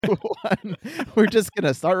One, we're just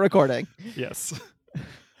gonna start recording. Yes.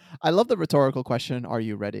 I love the rhetorical question, "Are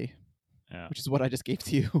you ready?" Yeah. Which is what I just gave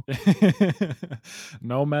to you.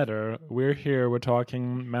 No matter. We're here. We're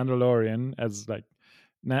talking Mandalorian as like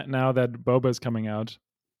now that Boba is coming out.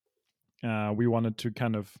 We wanted to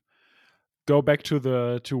kind of go back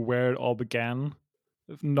to where it all began,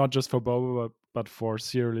 not just for Boba but for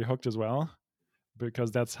Serially Hooked as well, because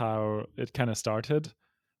that's how it kind of started,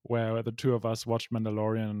 where the two of us watched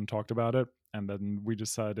Mandalorian and talked about it, and then we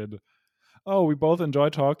decided, oh, we both enjoy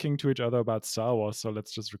talking to each other about Star Wars, so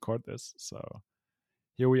let's just record this. So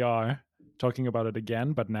here we are talking about it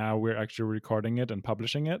again, but now we're actually recording it and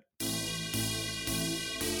publishing it.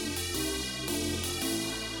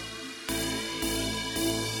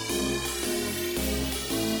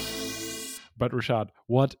 But Rashad,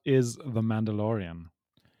 what is The Mandalorian?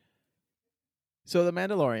 So, The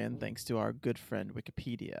Mandalorian, thanks to our good friend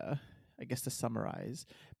Wikipedia, I guess to summarize,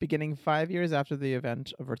 beginning 5 years after the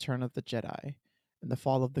event of Return of the Jedi and the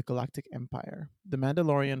fall of the Galactic Empire, The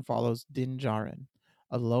Mandalorian follows Din Djarin,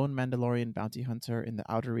 a lone Mandalorian bounty hunter in the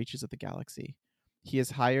outer reaches of the galaxy. He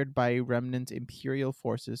is hired by remnant Imperial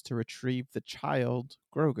forces to retrieve the child,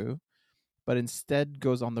 Grogu, but instead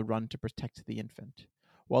goes on the run to protect the infant.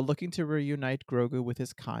 While looking to reunite Grogu with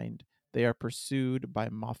his kind, they are pursued by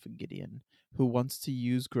Moff Gideon, who wants to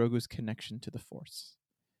use Grogu's connection to the Force.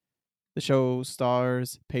 The show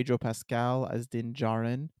stars Pedro Pascal as Din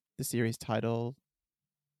Djarin, the series title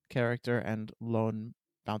character and lone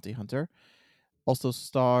bounty hunter. Also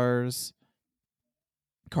stars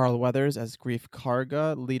Carl Weathers as Grief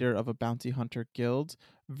Karga, leader of a bounty hunter guild.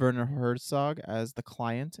 Werner Herzog as the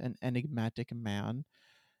client, an enigmatic man.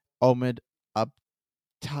 Omid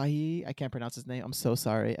Abtahi, I can't pronounce his name, I'm so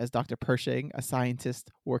sorry, as Dr. Pershing, a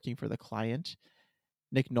scientist working for the client.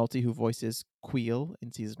 Nick Nolte, who voices Queel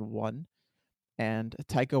in season 1. And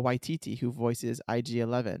Taika Waititi, who voices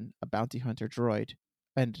IG-11, a bounty hunter droid.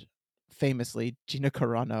 And famously, Gina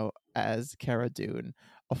Carano as Cara Dune,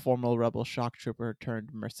 a former rebel shock trooper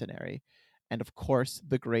turned mercenary. And of course,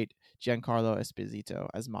 the great Giancarlo Esposito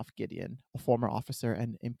as Moff Gideon, a former officer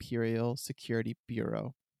in Imperial Security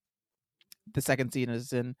Bureau. The second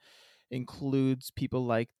season includes people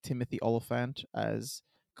like Timothy Oliphant as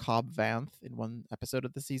Cobb Vanth in one episode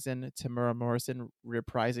of the season, Tamura Morrison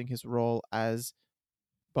reprising his role as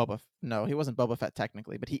No, he wasn't Boba Fett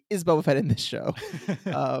technically, but he is Boba Fett in this show.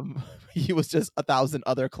 He was just 1,000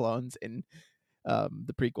 other clones in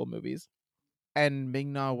the prequel movies. And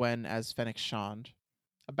Ming-Na Wen as Fennec Shand,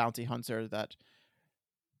 a bounty hunter that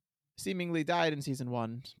seemingly died in season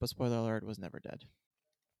 1, but spoiler alert, was never dead.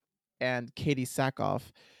 And Katie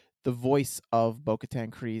Sackhoff, the voice of Bo-Katan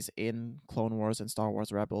Kryze in Clone Wars and Star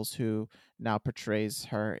Wars Rebels, who now portrays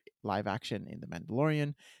her live action in The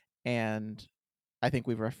Mandalorian. And I think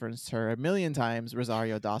we've referenced her a million times,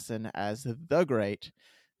 Rosario Dawson as the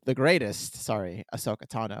greatest, Ahsoka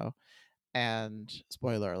Tano. And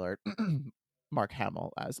spoiler alert, Mark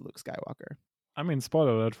Hamill as Luke Skywalker. I mean,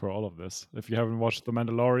 spoiler alert for all of this. If you haven't watched The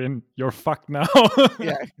Mandalorian, you're fucked now.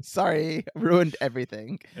 Yeah, sorry, ruined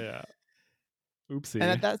everything. Yeah. Oopsie.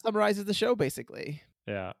 And that summarizes the show, basically.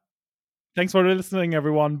 Yeah. Thanks for listening,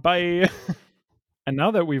 everyone. Bye. And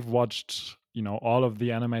now that we've watched, all of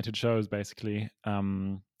the animated shows, basically,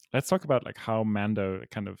 let's talk about like how Mando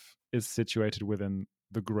kind of is situated within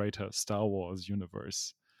the greater Star Wars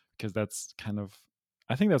universe, because that's kind of,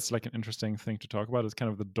 I think that's like an interesting thing to talk about. It's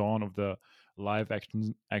kind of the dawn of the live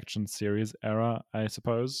action series era, I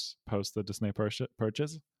suppose, post the Disney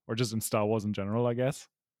purchase, or just in Star Wars in general, I guess.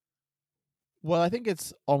 Well, I think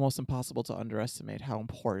it's almost impossible to underestimate how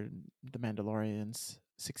important The Mandalorian's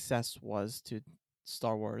success was to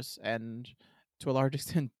Star Wars and, to a large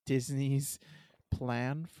extent, Disney's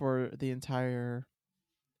plan for the entire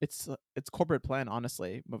its corporate plan,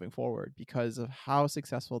 honestly, moving forward, because of how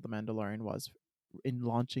successful The Mandalorian was in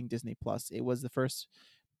launching Disney Plus. It was the first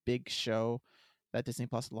big show that Disney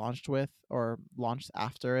Plus launched with, or launched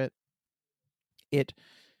after it. It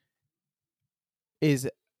is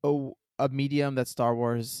a medium that Star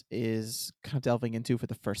Wars is kind of delving into for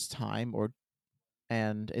the first time,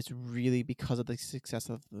 and it's really because of the success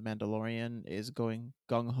of The Mandalorian is going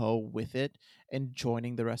gung ho with it and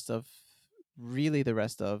joining the rest of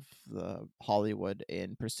the Hollywood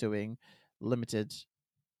in pursuing limited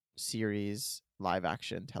series live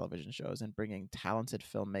action television shows and bringing talented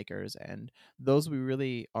filmmakers and those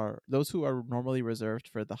who are normally reserved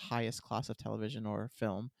for the highest class of television or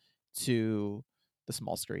film to the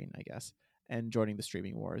small screen, I guess, and joining the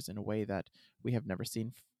streaming wars in a way that we have never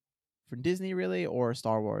seen from Disney, really, or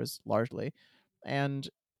Star Wars largely. And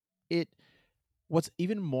it what's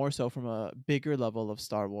even more so from a bigger level of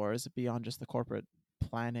Star Wars beyond just the corporate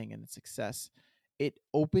planning and success, it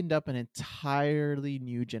opened up an entirely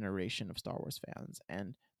new generation of Star Wars fans.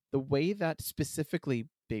 And the way that specifically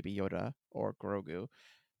Baby Yoda or Grogu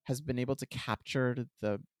has been able to capture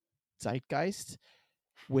the zeitgeist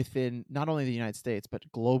within not only the United States but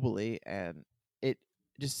globally, and it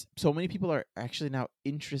just so many people are actually now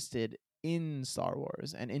interested in Star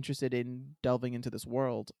Wars and interested in delving into this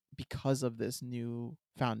world because of this new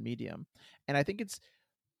found medium. And I think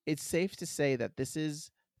it's safe to say that this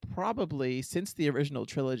is probably, since the original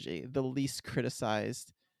trilogy, the least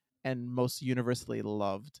criticized and most universally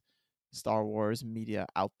loved Star Wars media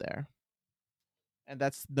out there. And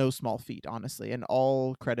that's no small feat, honestly. And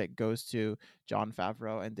all credit goes to Jon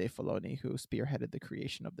Favreau and Dave Filoni, who spearheaded the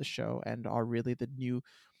creation of the show and are really the new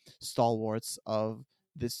stalwarts of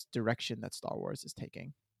this direction that Star Wars is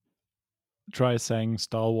taking. Try saying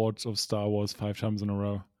Star Wars of Star Wars 5 times in a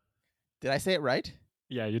row. Did I say it right?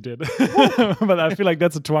 Yeah, you did. But I feel like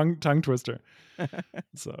that's a tongue twister.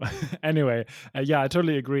 So anyway, yeah, I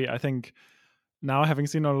totally agree. I think now, having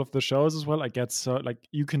seen all of the shows as well, I get so like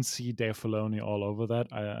you can see Dave Filoni all over that,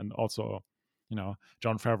 and also,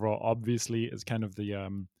 Jon Favreau obviously is kind of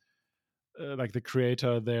the like the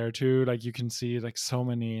creator there too. Like you can see like so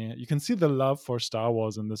many, you can see the love for Star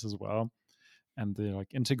Wars in this as well, and the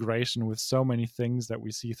like integration with so many things that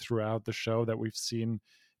we see throughout the show that we've seen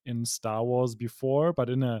in Star Wars before, but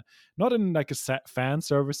in a not in like a fan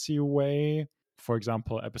servicey way. For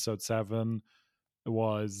example, Episode 7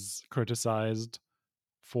 was criticized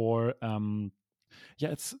for yeah,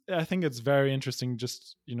 it's I think it's very interesting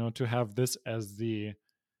just to have this as the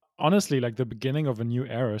honestly like the beginning of a new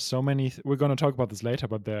era. So many we're going to talk about this later,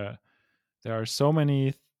 but there are so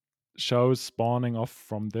many shows spawning off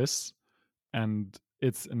from this, and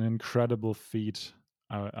it's an incredible feat.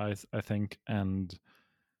 I think. And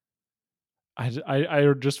I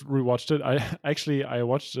just rewatched it. I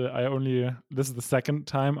watched it. I only this is the second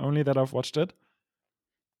time only that I've watched it,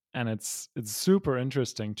 and it's super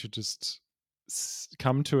interesting to just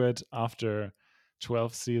come to it after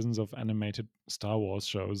 12 seasons of animated Star Wars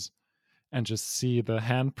shows and just see the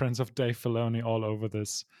handprints of Dave Filoni all over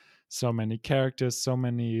this. So many characters, so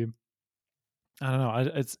many. I don't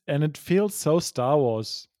know. It feels so Star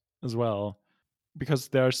Wars as well because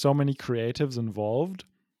there are so many creatives involved.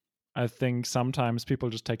 I think sometimes people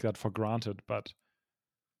just take that for granted, but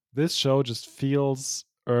this show just feels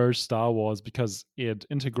Star Wars because it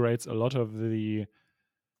integrates a lot of the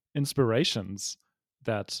inspirations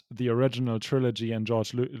that the original trilogy and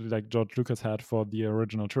George Lucas had for the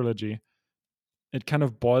original trilogy. It kind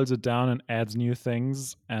of boils it down and adds new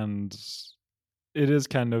things, and it is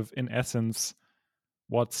kind of in essence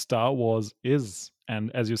what Star Wars is.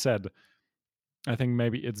 And as you said, I think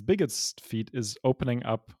maybe its biggest feat is opening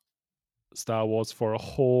up Star Wars for a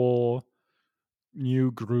whole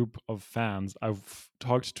new group of fans. I've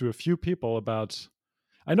talked to a few people about,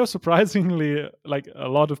 I know surprisingly, like a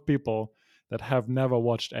lot of people that have never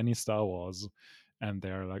watched any Star Wars, and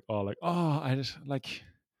they're like, oh, I just, like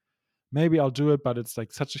maybe I'll do it, but it's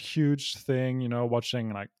like such a huge thing,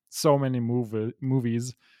 watching like so many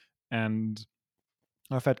movies. And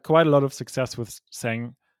I've had quite a lot of success with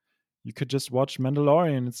saying you could just watch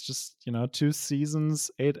Mandalorian. It's just 2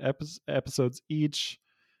 seasons, 8 episodes each,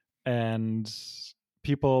 and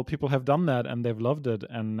people have done that and they've loved it,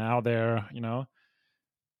 and now they're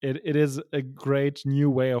it is a great new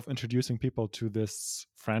way of introducing people to this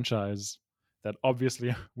franchise that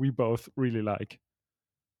obviously we both really like.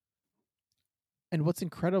 And what's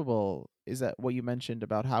incredible is that what you mentioned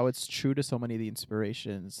about how it's true to so many of the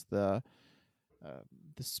inspirations, uh,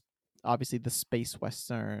 obviously the space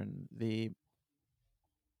western, the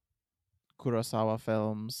Kurosawa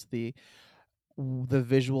films, the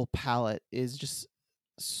visual palette is just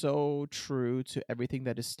so true to everything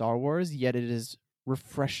that is Star Wars, yet it is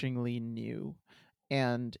refreshingly new.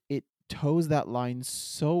 And it toes that line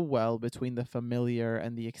so well between the familiar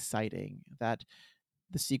and the exciting that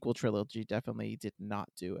the sequel trilogy definitely did not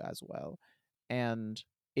do as well. And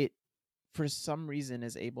it, for some reason,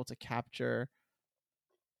 is able to capture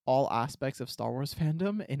all aspects of Star Wars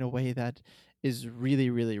fandom in a way that is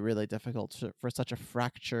really, really, really difficult for such a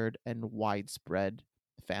fractured and widespread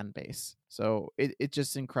fan base. So it's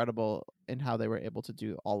just incredible in how they were able to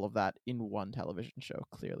do all of that in one television show,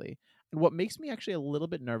 clearly. And what makes me actually a little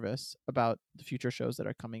bit nervous about the future shows that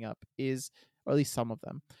are coming up is, or at least some of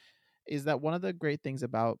them, is that one of the great things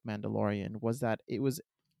about Mandalorian was that it was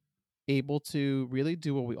able to really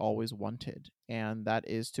do what we always wanted, and that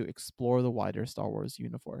is to explore the wider Star Wars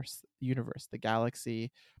universe, the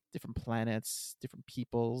galaxy, different planets, different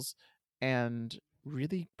peoples, and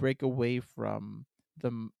really break away from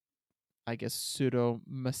the, I guess, pseudo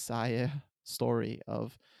messiah story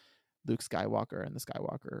of Luke Skywalker and the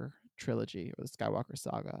Skywalker trilogy or the Skywalker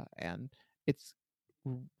saga. And it's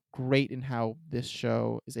great in how this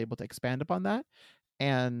show is able to expand upon that.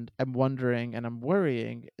 And I'm wondering and I'm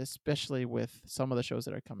worrying, especially with some of the shows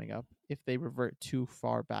that are coming up, if they revert too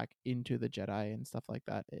far back into the Jedi and stuff like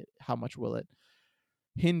that, how much will it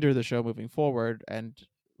hinder the show moving forward and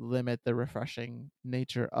limit the refreshing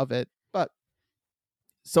nature of it? But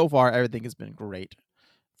so far, everything has been great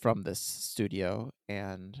from this studio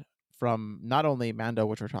and from not only Mando,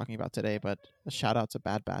 which we're talking about today, but a shout out to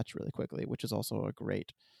Bad Batch really quickly, which is also a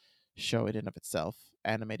great show in and of itself,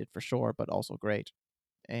 animated for sure, but also great.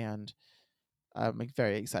 And I'm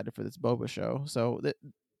very excited for this Boba show. So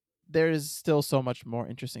there's still so much more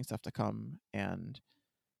interesting stuff to come, and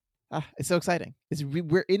it's so exciting.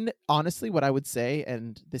 We're in, honestly, what I would say,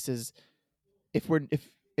 and this is, if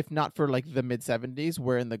not for like the mid 70s,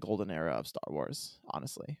 we're in the golden era of Star Wars,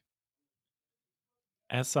 honestly.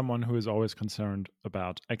 As someone who is always concerned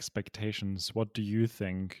about expectations, what do you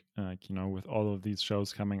think, with all of these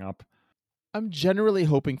shows coming up? I'm generally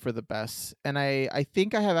hoping for the best, and I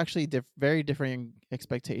think I have actually very differing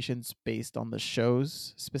expectations based on the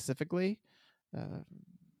shows specifically, uh,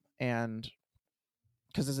 and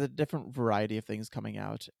because there's a different variety of things coming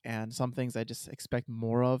out, and some things I just expect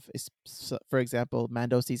more of. Is, for example,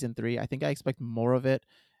 Mando season 3. I think I expect more of it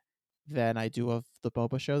than I do of the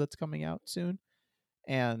Boba show that's coming out soon,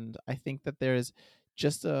 and I think that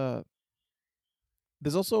just a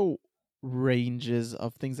there's also ranges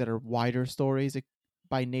of things that are wider stories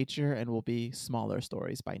by nature and will be smaller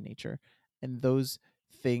stories by nature. And those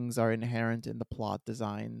things are inherent in the plot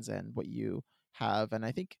designs and what you have. And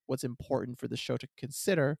I think what's important for the show to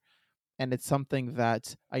consider, and it's something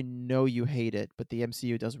that I know you hate it, but the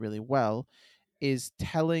MCU does really well, is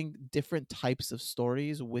telling different types of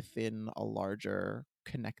stories within a larger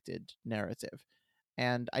connected narrative.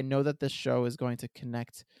 And I know that this show is going to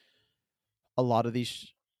connect a lot of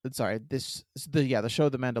these sorry, the show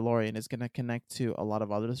The Mandalorian is going to connect to a lot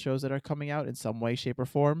of other shows that are coming out in some way, shape, or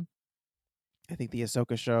form. I think the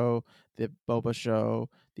Ahsoka show, the Boba show,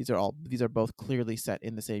 these are both clearly set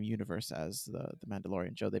in the same universe as the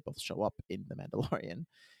Mandalorian show. They both show up in the Mandalorian,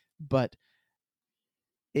 but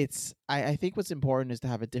I think what's important is to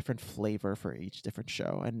have a different flavor for each different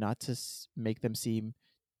show and not to make them seem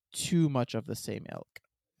too much of the same ilk.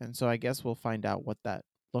 And so I guess we'll find out what that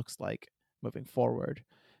looks like moving forward.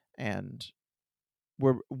 And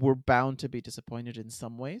we're bound to be disappointed in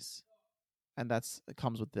some ways, and that's it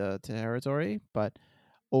comes with the territory. But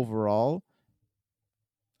overall,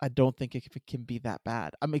 I don't think it can be that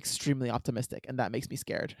bad. I'm extremely optimistic, and that makes me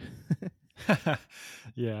scared.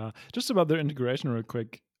 Yeah, just about their integration real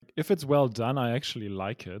quick. If it's well done, I actually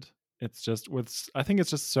like it. It's just I think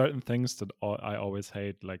it's just certain things that I always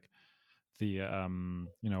hate, like the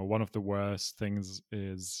one of the worst things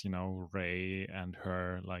is Rey and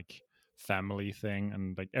her like family thing,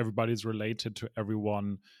 and like everybody's related to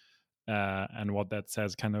everyone, and what that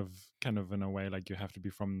says kind of in a way like you have to be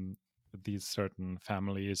from these certain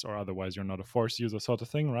families or otherwise you're not a force user sort of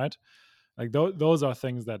thing, right? Like those are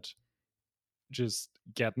things that just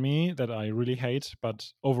get me, that I really hate.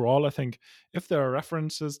 But overall, I think if there are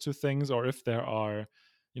references to things, or if there are,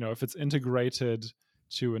 if it's integrated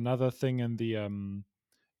to another thing in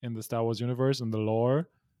the Star Wars universe and the lore,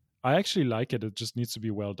 I actually like it. It just needs to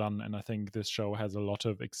be well done, and I think this show has a lot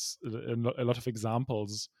of a lot of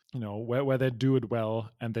examples, where they do it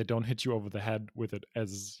well and they don't hit you over the head with it,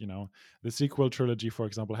 as the sequel trilogy, for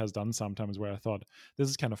example, has done sometimes, where I thought this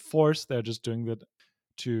is kind of forced. They're just doing that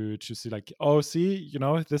to see like, oh, see,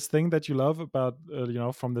 this thing that you love about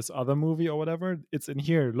from this other movie or whatever, it's in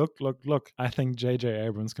here, look. I think JJ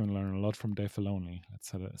Abrams can learn a lot from Dave Filoni,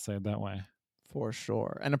 let's say it that way. For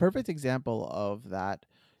sure. And a perfect example of that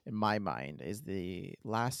in my mind is the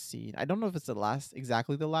last scene. I don't know if it's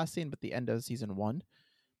exactly the last scene, but the end of season 1,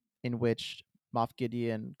 in which Moff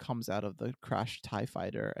Gideon comes out of the crashed TIE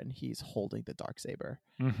fighter and he's holding the Darksaber.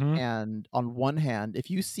 Mm-hmm. And on one hand,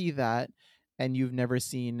 if you see that and you've never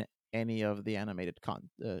seen any of the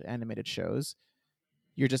animated shows,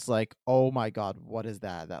 you're just like, oh my god, what is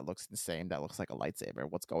that? That looks insane. That looks like a lightsaber.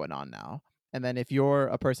 What's going on now? And then if you're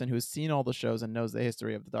a person who's seen all the shows and knows the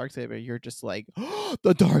history of the Darksaber, you're just like, oh,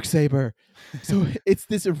 the Darksaber. So it's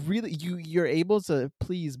this really you're able to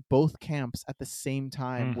please both camps at the same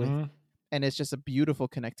time with, Mm-hmm. and it's just a beautiful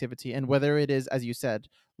connectivity. And whether it is, as you said,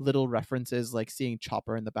 little references like seeing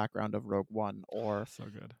Chopper in the background of Rogue One, or So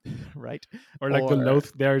good. right, Or like the or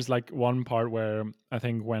Loth, there's like one part where I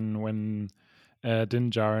think when Din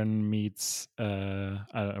Djarin meets I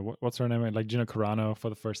don't know, what's her name, like Gina Carano for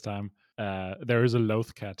the first time. There is a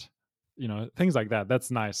Lothcat, things like that.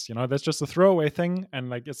 That's nice. That's just a throwaway thing, and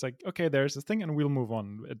like it's like, okay, there's this thing, and we'll move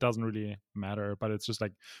on. It doesn't really matter, but it's just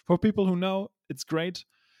like, for people who know, it's great,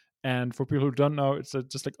 and for people who don't know, it's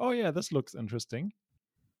just like, oh yeah, this looks interesting.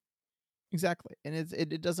 Exactly. And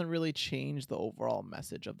it doesn't really change the overall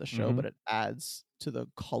message of the show, Mm-hmm. but it adds to the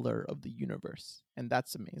color of the universe. And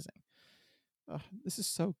that's amazing. This is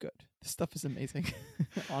so good. This stuff is amazing,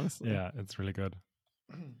 honestly. Yeah, it's really good.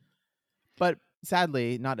 But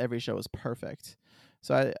sadly, not every show is perfect.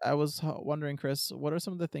 So I was wondering, Chris, what are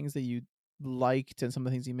some of the things that you liked and some of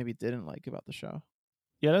the things you maybe didn't like about the show?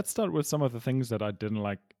 Yeah, let's start with some of the things that I didn't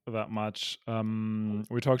like that much.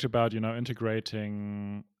 We talked about,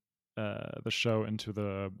 integrating the show into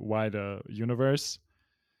the wider universe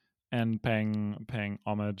and paying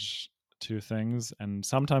homage to things, and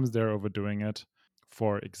sometimes they're overdoing it.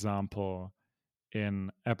 For example,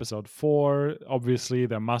 in episode 4, obviously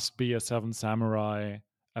there must be a Seven Samurai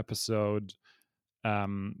episode.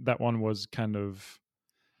 That one was kind of,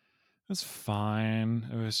 it was fine.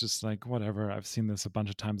 It was just like, whatever. I've seen this a bunch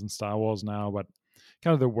of times in Star Wars now, but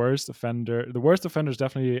kind of the worst offender. The worst offender is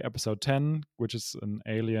definitely episode 10, which is an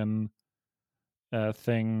alien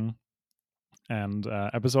thing. And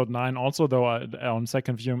episode 9 also, though on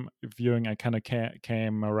second viewing, I kind of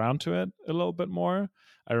came around to it a little bit more.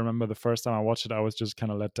 I remember the first time I watched it, I was just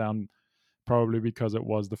kind of let down, probably because it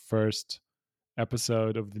was the first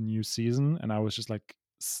episode of the new season, and I was just like,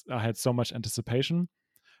 I had so much anticipation.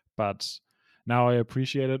 But now I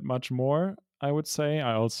appreciate it much more, I would say.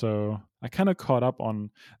 I kind of caught up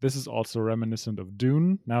on, this is also reminiscent of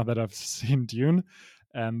Dune, now that I've seen Dune.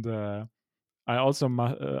 And I was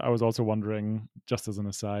also wondering, just as an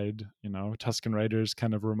aside, Tusken Raiders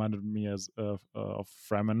kind of reminded me of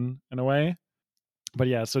Fremen in a way. But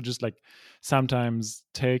yeah, so just like sometimes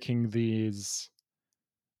taking these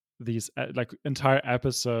like entire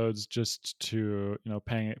episodes just to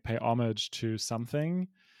pay homage to something.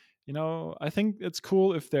 I think it's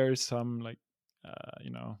cool if there's some like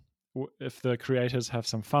if the creators have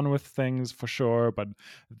some fun with things, for sure, but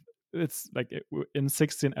it's like in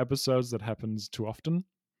 16 episodes that happens too often,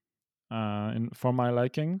 for my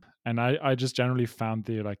liking. And I just generally found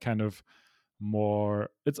the like kind of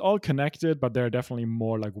more, it's all connected, but there are definitely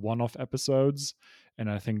more like one-off episodes, and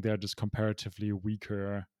I think they're just comparatively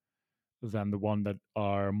weaker than the one that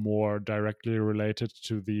are more directly related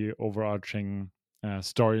to the overarching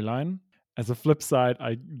storyline. As a flip side,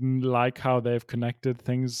 I like how they've connected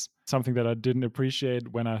things. Something that I didn't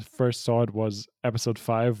appreciate when I first saw it was episode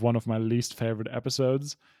 5, one of my least favorite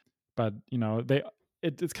episodes. But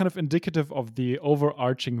it's kind of indicative of the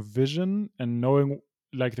overarching vision and knowing,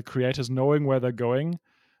 like the creators knowing where they're going,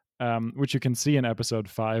 which you can see in episode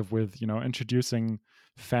 5 with introducing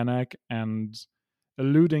Fennec and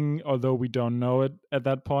alluding, although we don't know it at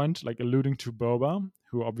that point, like alluding to Boba,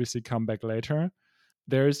 who obviously come back later.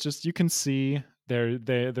 There is just, you can see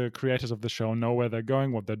the creators of the show know where they're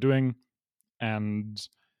going, what they're doing, and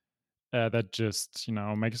that just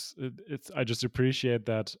makes it's I just appreciate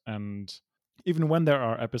that. And even when there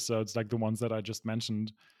are episodes like the ones that I just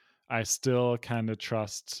mentioned, I still kind of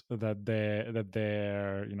trust that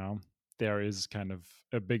there is kind of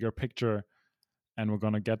a bigger picture, and we're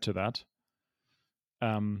gonna get to that.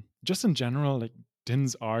 Just in general, like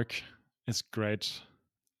Din's arc is great.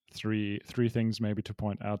 Three things maybe to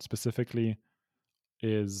point out specifically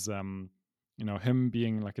is him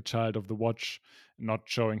being like a child of the Watch, not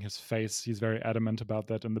showing his face. He's very adamant about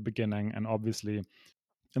that in the beginning, and obviously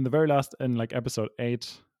in the very last, in like episode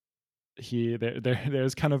 8,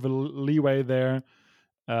 there's kind of a leeway there,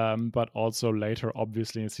 but also later,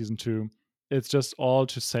 obviously in season 2, it's just all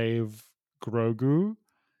to save Grogu.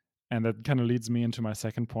 And that kind of leads me into my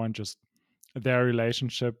second point, just their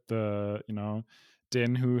relationship.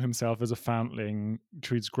 Din, who himself is a foundling,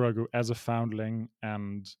 treats Grogu as a foundling,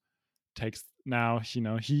 and takes, now he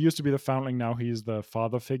used to be the foundling, now he's the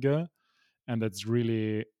father figure, and that's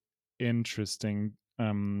really interesting,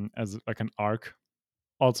 as like an arc.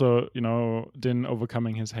 Also, Din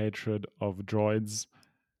overcoming his hatred of droids,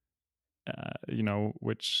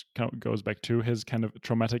 which goes back to his kind of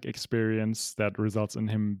traumatic experience that results in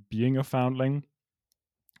him being a foundling.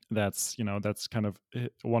 That's kind of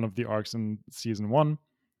one of the arcs in season 1.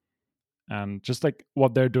 And just like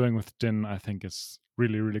what they're doing with Din, I think is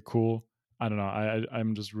really, really cool. I don't know,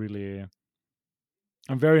 I'm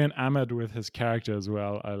very enamored with his character as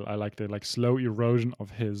well. I like the like slow erosion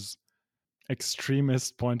of his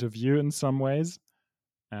extremist point of view in some ways.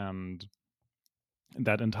 And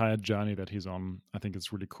that entire journey that he's on. I think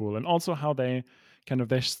it's really cool. And also how they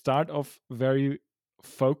start off very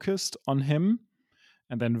focused on him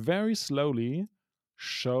and then very slowly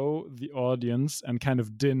show the audience and kind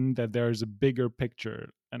of din that there is a bigger picture.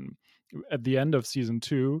 And at the end of season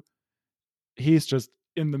 2, he's just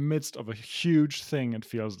in the midst of a huge thing, it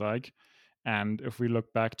feels like. And if we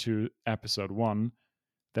look back to episode 1,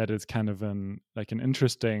 that is kind of an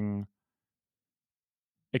interesting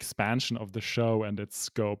expansion of the show and its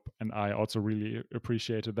scope, and I also really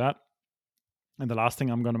appreciated that. And the last thing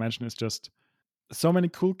I'm going to mention is just so many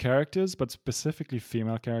cool characters, but specifically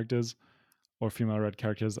female characters or female red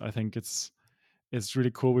characters. I think it's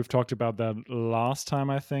really cool. We've talked about that last time,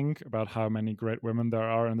 I think, about how many great women there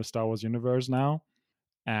are in the Star Wars universe now.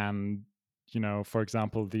 And for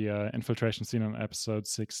example, the infiltration scene on episode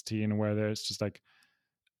 16, where there's just like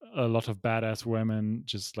a lot of badass women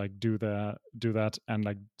just like do that, and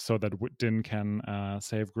like so that Din can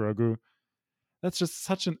save Grogu. That's just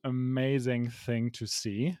such an amazing thing to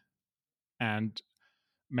see, and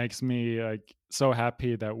makes me like so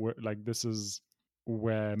happy that we're like this is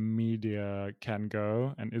where media can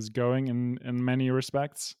go and is going in many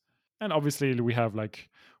respects. And obviously we have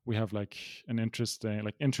an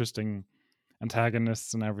interesting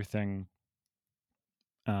antagonists and everything.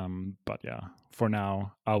 But yeah, for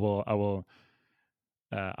now I will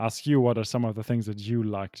ask you, what are some of the things that you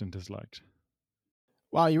liked and disliked?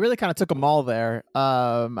 Wow, you really kind of took them all there.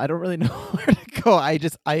 I don't really know where to go.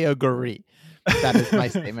 I agree. That is my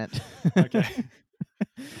statement. Okay.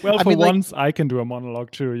 Well, I for mean, like, once, I can do a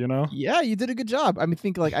monologue too, yeah, you did a good job. I mean,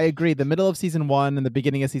 think like I agree. The middle of season 1 and the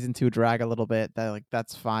beginning of season 2 drag a little bit.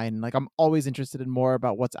 That's fine. Like I'm always interested in more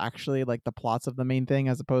about what's actually like the plots of the main thing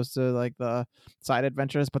as opposed to like the side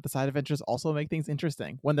adventures. But the side adventures also make things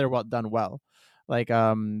interesting when they're done well. Like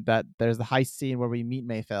that there's the heist scene where we meet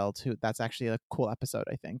Mayfeld, who that's actually a cool episode,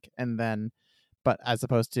 I think. And then, but as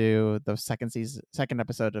opposed to the second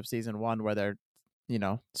episode of season 1 where they're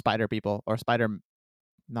spider people or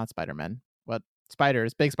not Spider-Men, what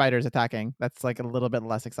spiders, big spiders attacking. That's like a little bit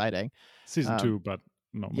less exciting. Season Um, 2, but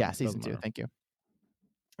no, yeah, doesn't season 2. matter. Thank you.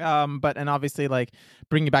 But and obviously like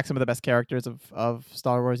bringing back some of the best characters of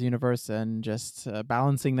Star Wars universe and just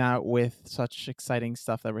balancing that with such exciting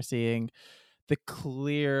stuff that we're seeing. The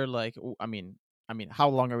clear I mean, how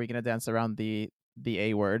long are we gonna dance around the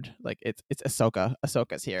A word? Like it's Ahsoka.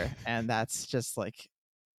 Ahsoka's here, and that's just like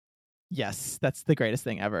yes, that's the greatest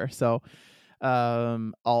thing ever. So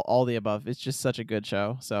all the above. It's just such a good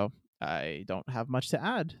show. So I don't have much to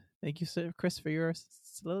add. Thank you, Sir Chris, for your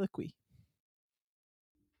soliloquy.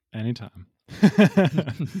 Anytime.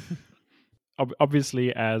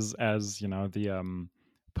 Obviously, as the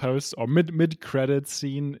post or mid credit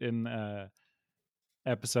scene in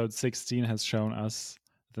episode 16 has shown us,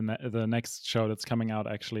 the next show that's coming out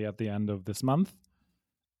actually at the end of this month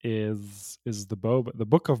is the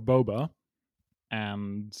Book of Boba.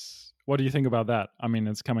 And what do you think about that? I mean,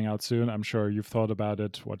 it's coming out soon. I'm sure you've thought about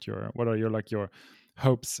it. What are your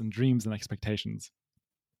hopes and dreams and expectations?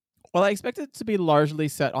 Well, I expect it to be largely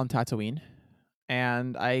set on Tatooine,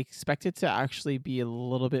 and I expect it to actually be a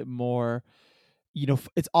little bit more.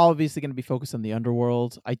 It's obviously going to be focused on the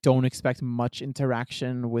underworld. I don't expect much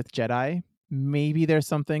interaction with Jedi. Maybe there's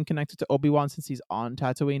something connected to Obi-Wan since he's on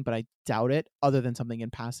Tatooine, but I doubt it, other than something in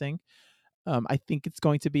passing. I think it's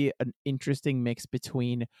going to be an interesting mix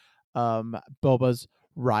between Boba's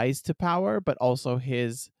rise to power, but also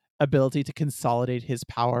his ability to consolidate his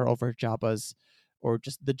power over Jabba's or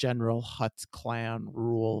just the general Hutt clan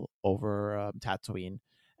rule over Tatooine.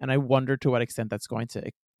 And I wonder to what extent that's going to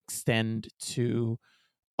extend to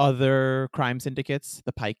other crime syndicates,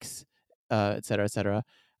 the Pikes, et cetera,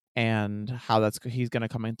 and how he's going to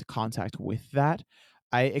come into contact with that.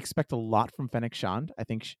 I expect a lot from Fennec Shand. I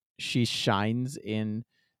think she shines in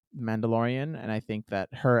Mandalorian, and I think that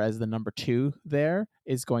her as the number 2 there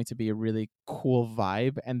is going to be a really cool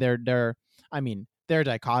vibe. And I mean, their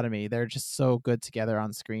dichotomy, they're just so good together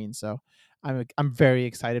on screen. So I'm very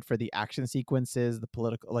excited for the action sequences, the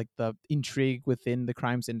political, like the intrigue within the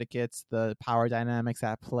crime syndicates, the power dynamics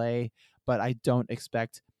at play. But I don't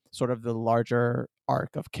expect sort of the larger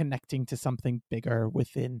arc of connecting to something bigger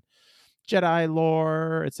within Jedi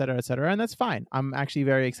lore, et cetera, et cetera. And that's fine. I'm actually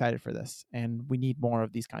very excited for this, and we need more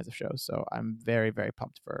of these kinds of shows. So I'm very, very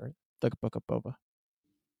pumped for the Book of Boba.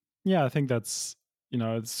 Yeah, I think that's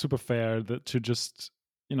it's super fair that to just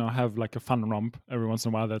have like a fun romp every once in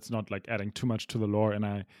a while. That's not like adding too much to the lore, and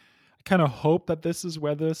I kind of hope that this is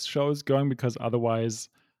where this show is going, because otherwise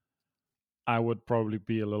I would probably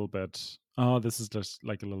be a little bit, oh, this is just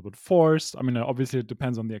like a little bit forced. I mean, obviously it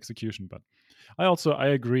depends on the execution, but I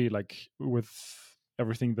agree, like with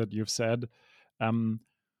everything that you've said.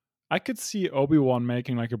 I could see Obi-Wan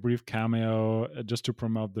making like a brief cameo just to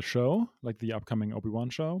promote the show, like the upcoming Obi-Wan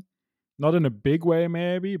show. Not in a big way,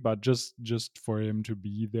 maybe, but just for him to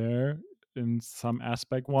be there in some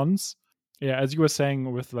aspect once. Yeah, as you were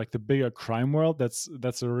saying with like the bigger crime world, that's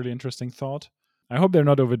a really interesting thought. I hope they're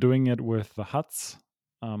not overdoing it with the Hutts.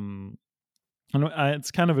 And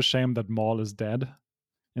it's kind of a shame that Maul is dead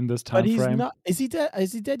in this But time he's frame. not. Is he dead?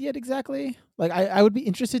 Is he dead yet? Exactly. Like I would be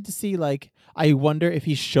interested to see. Like I wonder if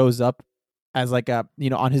he shows up as like a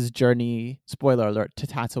on his journey. Spoiler alert to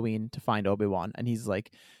Tatooine to find Obi-Wan, and he's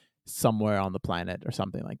like somewhere on the planet or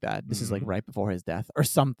something like that. This is like right before his death or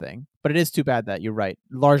something. But it is too bad that you're right.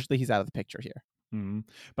 Largely, he's out of the picture here.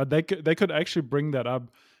 But they could actually bring that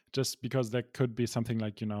up just because there could be something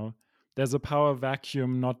like there's a power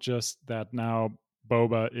vacuum, not just that now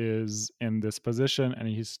Boba is in this position and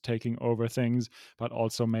he's taking over things, but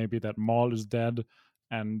also maybe that Maul is dead,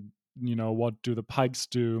 and what do the Pikes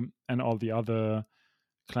do and all the other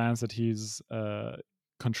clans that he's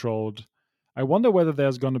controlled. I wonder whether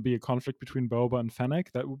there's going to be a conflict between Boba and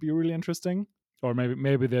Fennec. That would be really interesting. Or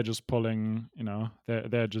maybe they're just pulling,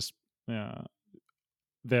 they're just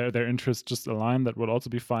their interests just align. That would also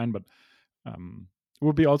be fine. But it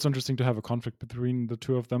would be also interesting to have a conflict between the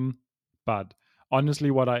two of them. But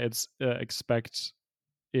honestly, what I expect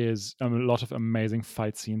is a lot of amazing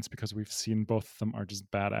fight scenes, because we've seen both of them are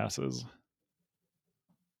just badasses.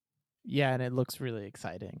 Yeah, and it looks really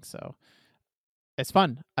exciting. So it's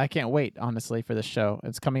fun. I can't wait, honestly, for the show.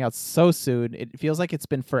 It's coming out so soon. It feels like it's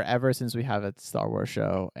been forever since we have a Star Wars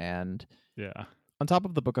show. And yeah, on top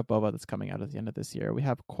of the Book of Boba that's coming out at the end of this year, we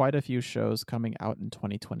have quite a few shows coming out in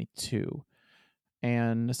 2022.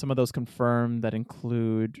 And some of those confirmed that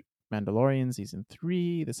include Mandalorian Season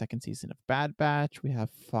 3, the second season of Bad Batch. We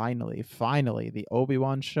have finally, the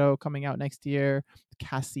Obi-Wan show coming out next year, the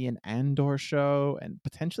Cassian Andor show, and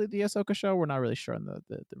potentially the Ahsoka show. We're not really sure on the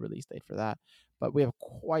release date for that, but we have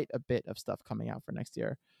quite a bit of stuff coming out for next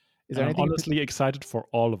year. Is there I'm anything honestly excited for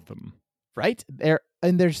all of them. right?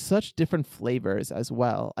 There's such different flavors as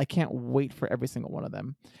well. I can't wait for every single one of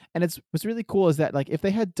them. And what's really cool is that like if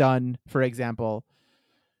they had done, for example,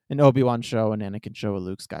 an Obi-Wan show, an Anakin show, a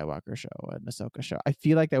Luke Skywalker show, an Ahsoka show, I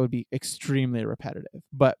feel like that would be extremely repetitive.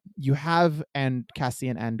 But you have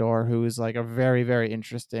Cassian Andor, who is like a very, very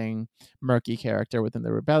interesting, murky character within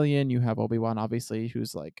the Rebellion. You have Obi-Wan, obviously,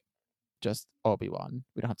 who's like just Obi-Wan.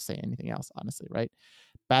 We don't have to say anything else, honestly, right?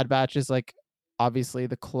 Bad Batch is like obviously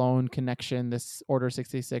the clone connection, this Order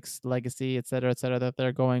 66 legacy, et cetera, that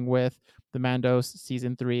they're going with. The Mando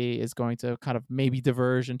season 3 is going to kind of maybe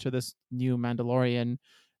diverge into this new Mandalorian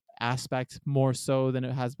aspect more so than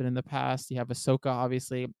it has been in the past. You have Ahsoka,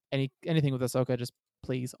 obviously. Anything with Ahsoka, just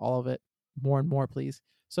please, all of it, more and more, please.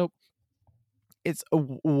 So it's a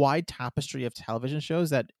wide tapestry of television shows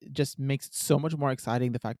that just makes it so much more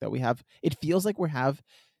exciting. The fact that it feels like we have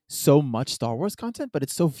so much Star Wars content, but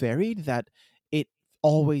it's so varied that it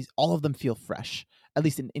all of them feel fresh, at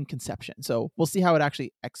least in conception. So we'll see how it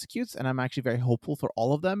actually executes, and I'm actually very hopeful for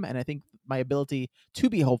all of them. And I think my ability to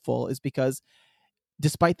be hopeful is because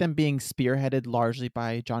despite them being spearheaded largely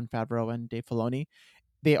by Jon Favreau and Dave Filoni,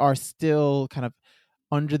 they are still kind of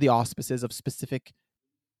under the auspices of specific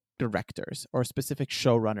directors or specific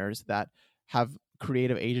showrunners that have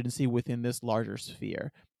creative agency within this larger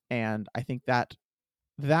sphere. And I think that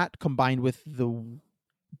combined with the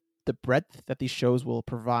breadth that these shows will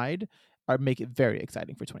provide make it very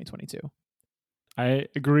exciting for 2022. I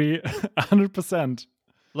agree 100%.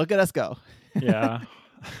 Look at us go. Yeah.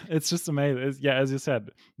 It's just amazing. As you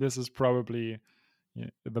said, this is probably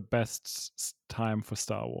the best time for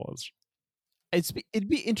Star Wars. It'd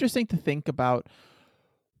be interesting to think about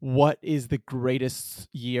what is the greatest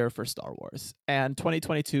year for Star Wars, and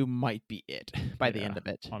 2022 might be it by the end of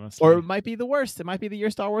it. Honestly. Or it might be the worst. It might be the year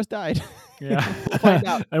Star Wars died. Yeah. We'll find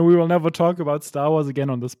out. And we will never talk about Star Wars again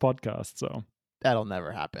on this podcast, so that'll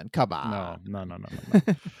never happen. Come on. No.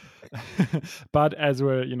 But as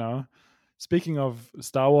we're, speaking of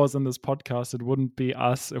Star Wars in this podcast, it wouldn't be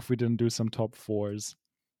us if we didn't do some top fours.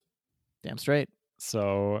 Damn straight.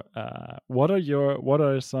 So, I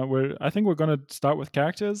think we're going to start with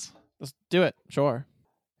characters. Let's do it. Sure.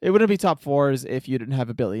 It wouldn't be top fours if you didn't have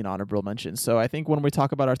a billion honorable mentions. So I think when we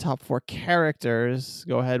talk about our top 4 characters,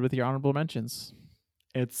 go ahead with your honorable mentions.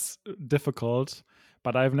 It's difficult,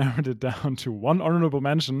 but I've narrowed it down to one honorable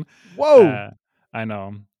mention. Whoa! I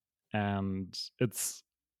know. And it's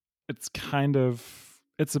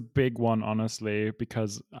a big one, honestly,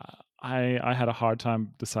 because I had a hard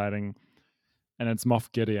time deciding, and it's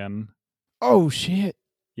Moff Gideon. Oh, shit.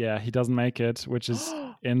 Yeah, he doesn't make it, which is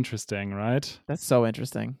interesting, right? That's so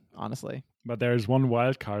interesting, honestly. But there's one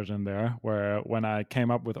wild card in there where when I came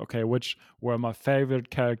up with, okay, which were my favorite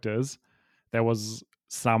characters, there was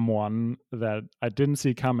someone that I didn't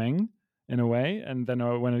see coming in a way. And then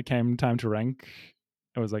when it came time to rank,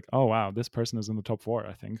 it was like, oh, wow, this person is in the top 4,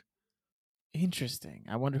 I think. Interesting.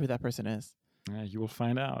 I wonder who that person is. You will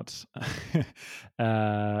find out.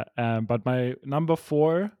 But my number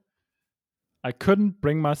 4, I couldn't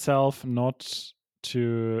bring myself not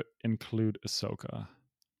to include Ahsoka.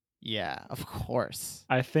 Yeah, of course.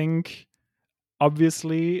 I think,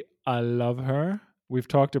 obviously, I love her. We've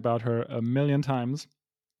talked about her a million times.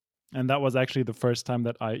 And that was actually the first time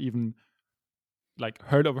that I even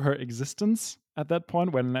heard of her existence at that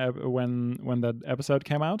point when that episode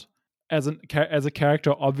came out. As a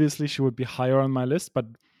character, obviously she would be higher on my list, but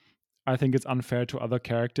I think it's unfair to other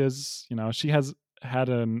characters. She has had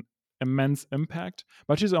an immense impact,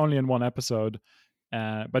 but she's only in one episode.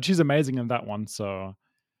 But she's amazing in that one, so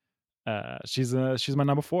she's my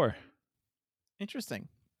number 4. Interesting.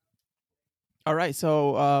 All right,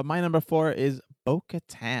 so my number 4 is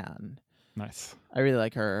Bo-Katan. Nice. I really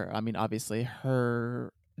like her. I mean, obviously,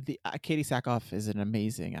 Katie Sackhoff is an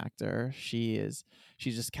amazing actor. She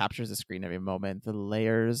just captures the screen every moment. The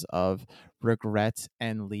layers of regret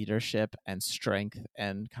and leadership and strength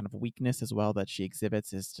and kind of weakness as well that she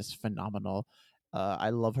exhibits is just phenomenal. I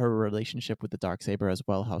love her relationship with the Darksaber as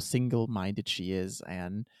well. How single-minded she is,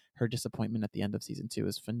 and her disappointment at the end of season 2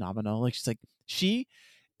 is phenomenal. She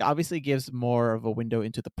obviously gives more of a window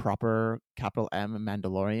into the proper capital M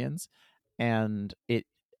Mandalorians, and it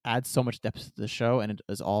adds so much depth to the show, and it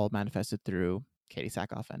is all manifested through Katie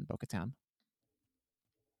Sackhoff and Bo-Katan.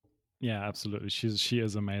 Yeah, absolutely. She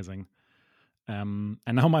is amazing. And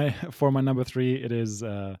now for my number 3, it is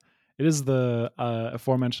the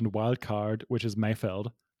aforementioned wild card, which is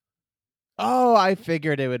Mayfeld. Oh, I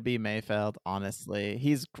figured it would be Mayfeld. Honestly,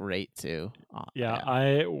 he's great too.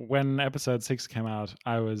 Yeah. When episode 6 came out,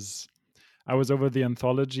 I was over the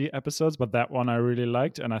anthology episodes, but that one I really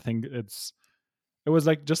liked, and I think it was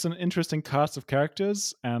just an interesting cast of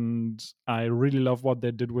characters, and I really love what they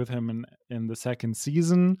did with him in the second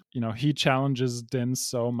season. He challenges Din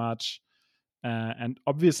so much, and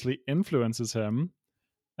obviously influences him.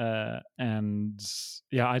 And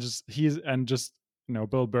yeah,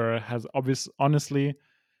 Bill Burr has honestly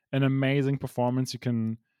an amazing performance. You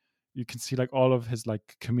can see all of his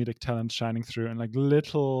comedic talent shining through, and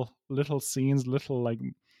little scenes, little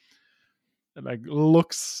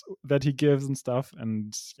looks that he gives and stuff.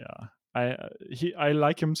 And yeah, I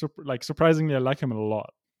like him. Surprisingly, I like him a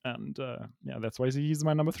lot. And yeah, that's why he's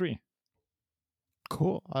my number 3.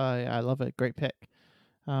 Cool. I love it. Great pick.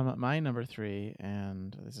 My number 3,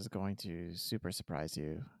 and this is going to super surprise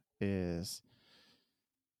you, is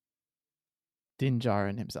Din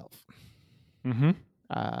Djarin himself. Mm-hmm.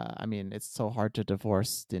 I mean, it's so hard to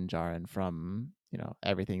divorce Din Djarin from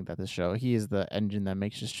everything that the show. He is the engine that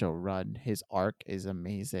makes the show run. His arc is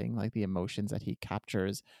amazing, like the emotions that he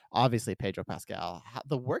captures. Obviously, Pedro Pascal,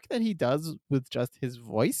 the work that he does with just his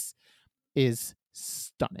voice is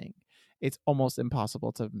stunning. It's almost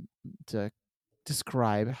impossible to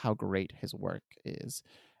describe how great his work is.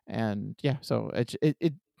 And yeah, so it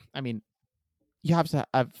I mean, you have to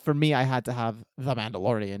for me, I had to have The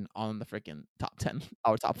Mandalorian on the freaking top 10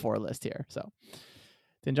 or top 4 list here. So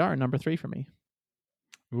Din Djarin, number 3 for me.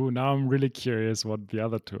 Ooh, now I'm really curious what the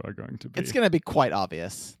other 2 are going to be. It's going to be quite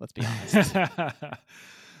obvious, let's be honest.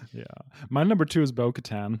 Yeah. My number 2 is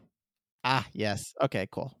Bo-Katan. Yes. Okay,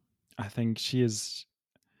 cool. I think she's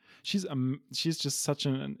just such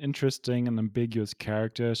an interesting and ambiguous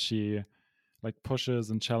character. She pushes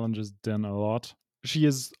and challenges Din a lot. She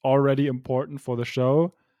is already important for the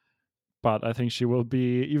show, but I think she will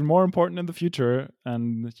be even more important in the future.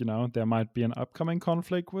 And there might be an upcoming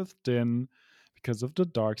conflict with Din because of the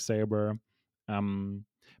Darksaber.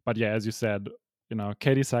 But yeah, as you said,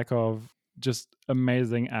 Katie Sackhoff, just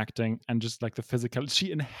amazing acting, and just the physical.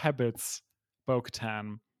 She inhabits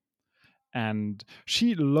Bo-Katan, and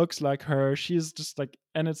she looks like her. She's just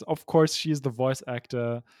and it's, of course, she's the voice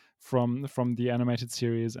actor from the animated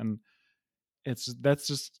series, and it's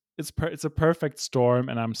a perfect storm,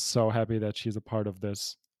 and I'm so happy that she's a part of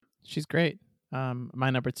this. She's great. My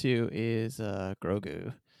number 2 is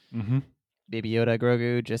Grogu. Mm-hmm. Baby Yoda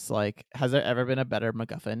Grogu, just has there ever been a better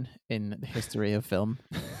MacGuffin in the history of film?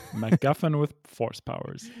 MacGuffin with force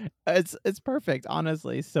powers. It's perfect,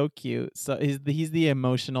 honestly. So cute. So he's the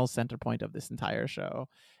emotional center point of this entire show.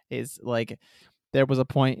 Is there was a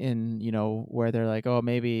point in where they're like, oh,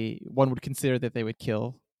 maybe one would consider that they would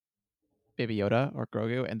kill Baby Yoda or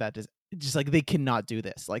Grogu, and that just just like they cannot do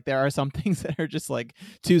this. Like there are some things that are just like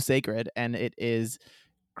too sacred, and it is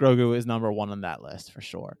Grogu is number one on that list for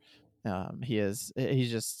sure. He's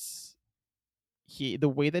just the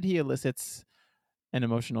way that he elicits an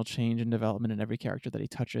emotional change and development in every character that he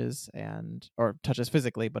touches, and or touches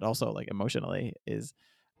physically but also like emotionally, is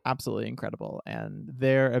absolutely incredible. And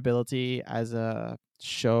their ability as a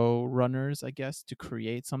showrunners, I guess, to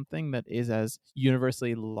create something that is as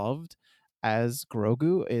universally loved as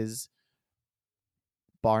Grogu is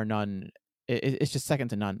bar none. It's just second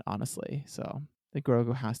to none, honestly. So the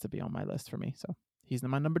Grogu has to be on my list for me. So he's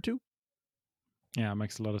my number 2. Yeah, it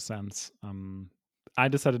makes a lot of sense. I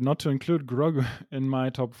decided not to include Grogu in my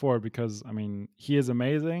top 4 because, I mean, he is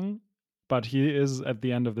amazing, but he is, at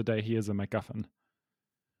the end of the day, he is a MacGuffin.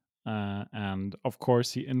 And of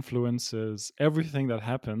course, he influences everything that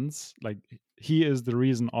happens. Like, he is the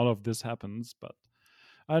reason all of this happens, but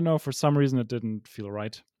I don't know, for some reason it didn't feel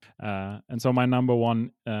right. And so my number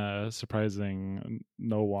 1, surprising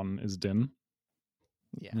no one, is Din.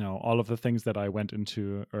 Yeah. You know, all of the things that I went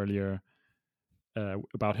into earlier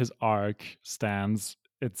about his arc stands.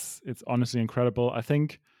 It's honestly incredible. I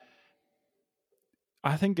think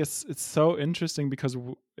it's so interesting because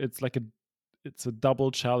it's like it's a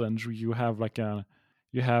double challenge. You have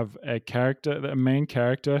a character, a main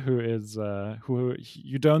character who is who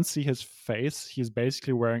you don't see his face. He's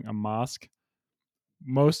basically wearing a mask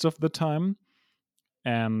most of the time,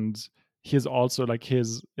 and he's also like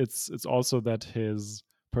it's also that his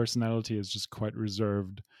personality is just quite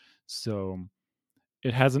reserved. So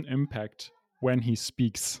it has an impact when he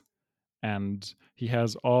speaks, and he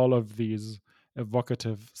has all of these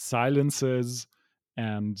evocative silences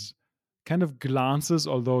and kind of glances,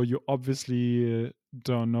 although you obviously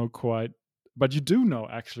don't know quite, but you do know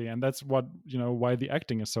actually, and that's what, you know, why the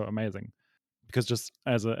acting is so amazing. Because just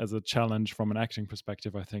as a challenge from an acting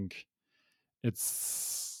perspective, I think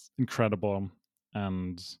it's incredible.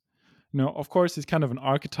 And you know, of course, he's kind of an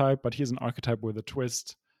archetype, but he's an archetype with a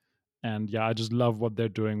twist. And yeah, I just love what they're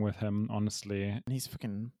doing with him, honestly. And he's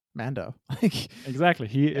fucking Mando. Like Exactly,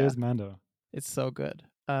 he yeah, is Mando. it's so good.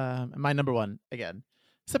 My number 1, again,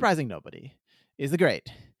 surprising nobody, is the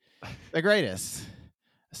greatest,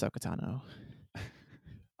 Ahsoka Tano.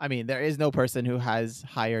 I mean, there is no person who has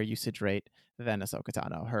higher usage rate than Ahsoka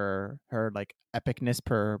Tano. Her like epicness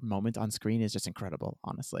per moment on screen is just incredible,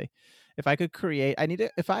 honestly. If I could create,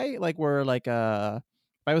 if I like were like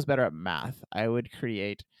if I was better at math, I would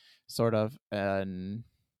create sort of an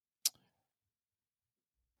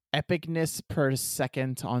epicness per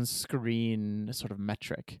second on screen sort of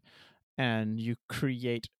metric. And you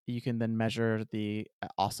can then measure the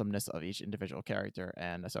awesomeness of each individual character,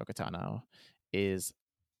 and Ahsoka Tano is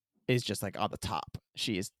just like on the top.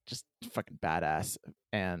 She is just fucking badass,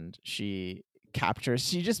 and she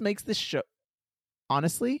just makes this show,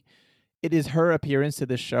 honestly, it is her appearance to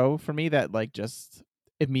this show for me that like just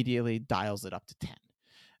immediately dials it up to 10.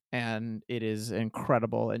 And it is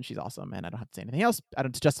incredible, and she's awesome, and I don't have to say anything else. I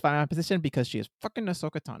don't justify my position because she is fucking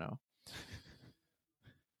Ahsoka Tano.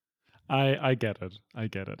 I get it.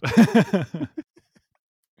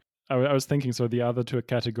 I was thinking, so the other 2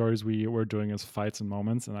 categories we were doing is fights and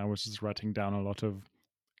moments, and I was just writing down a lot of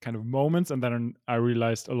kind of moments, and then I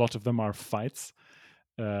realized a lot of them are fights,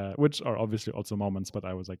 which are obviously also moments, but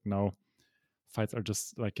I was like, no, fights are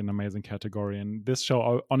just like an amazing category, and this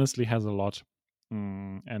show honestly has a lot.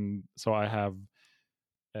 And so I have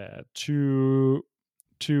two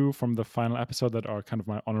from the final episode that are kind of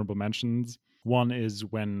my honorable mentions. One is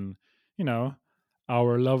when, you know,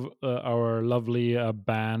 our lovely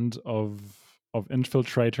band of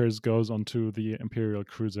infiltrators goes onto the Imperial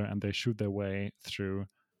cruiser and they shoot their way through.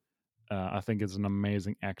 I think it's an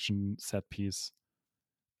amazing action set piece.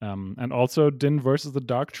 And also Din versus the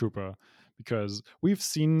Dark Trooper, because we've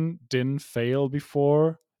seen Din fail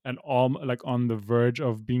before and all like on the verge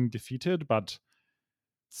of being defeated, but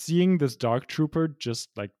seeing this Dark Trooper just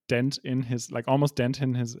like almost dent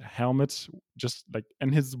in his helmet, just like,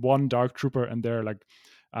 and his one Dark Trooper, and they're like,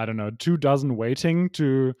 I don't know, 24 waiting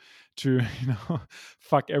to you know,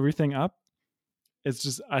 fuck everything up. It's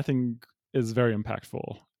just, I think, is very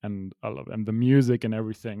impactful, and I love it. And the music and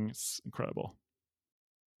everything is incredible.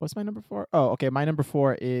 What's my number 4? Oh, okay. My number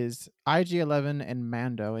 4 is IG-11 and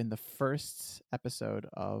Mando in the first episode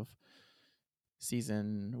of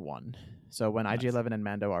season 1. So when Nice. IG-11 and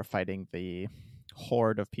Mando are fighting the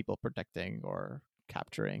horde of people protecting or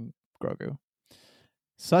capturing Grogu.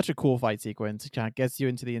 Such a cool fight sequence. It kind of gets you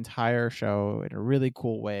into the entire show in a really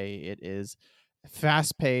cool way. It is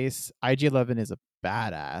fast paced. IG-11 is a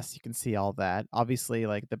badass. You can see all that. Obviously,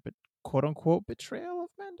 like the quote unquote betrayal of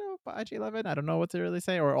Mando by IG-11. I don't know what to really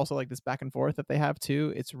say, or also like this back and forth that they have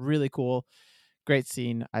too. It's really cool. Great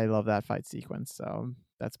scene. I love that fight sequence. So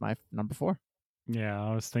that's my number 4. Yeah,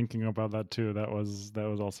 I was thinking about that too. That was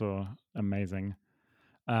also amazing.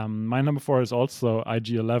 My number 4 is also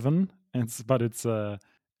IG-11. But it's in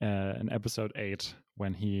episode 8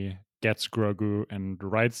 when he gets Grogu and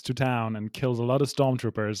rides to town and kills a lot of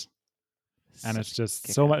stormtroopers. And it's Such just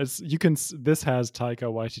kick so much. ass. This has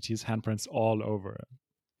Taika Waititi's handprints all over it.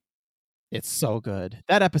 It's so good.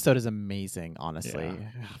 That episode is amazing, honestly.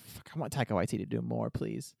 Yeah. Fuck, I want Taika Waititi to do more,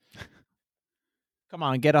 please. Come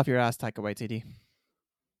on, get off your ass, Taika Waititi.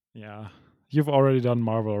 Yeah. You've already done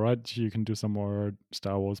Marvel, right? You can do some more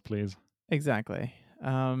Star Wars, please. Exactly.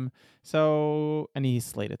 So, and he's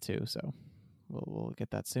slated too, so we'll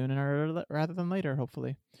get that sooner rather than later,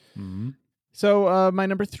 hopefully. Mm-hmm. So my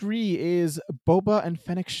number 3 is Boba and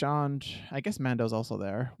Fennec Shand. I guess Mando's also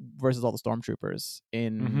there versus all the stormtroopers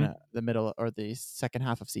in the middle or the second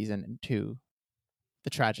half of season 2. The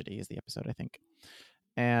Tragedy is the episode, I think.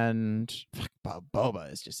 And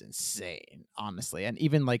Boba is just insane, honestly. And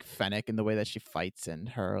even like Fennec and the way that she fights and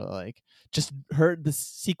her like just the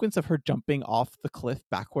sequence of her jumping off the cliff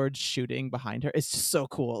backwards, shooting behind her, it's just so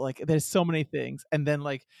cool. Like there's so many things. And then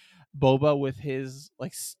like Boba with his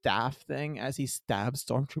like staff thing as he stabs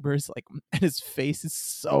stormtroopers, like, and his face is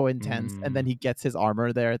so intense. And then he gets his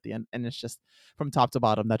armor there at the end, and it's just from top to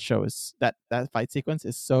bottom. That show is that fight sequence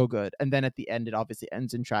is so good. And then at the end, it obviously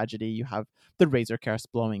ends in tragedy. You have the Razor Crest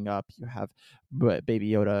blowing up. You have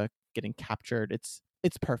Baby Yoda getting captured. It's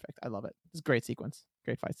perfect. I love it. It's a great sequence.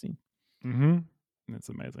 Great fight scene. It's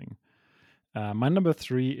amazing. My number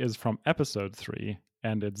 3 is from episode 3,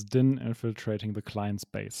 and it's Din infiltrating the Klein's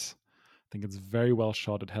base. I think it's very well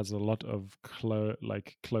shot. It has a lot of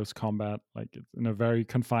close combat, like it's in a very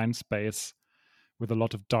confined space with a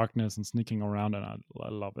lot of darkness and sneaking around, and I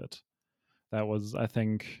love it. That was, I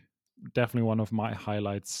think, definitely one of my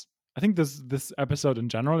highlights. I think this episode in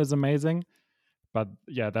general is amazing, but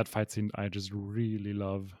yeah, that fight scene I just really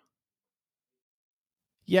love.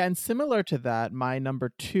 Yeah, and similar to that, my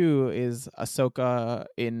number 2 is Ahsoka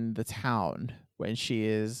in the town when she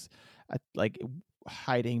is like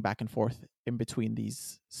hiding back and forth in between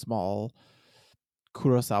these small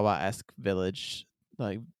Kurosawa-esque village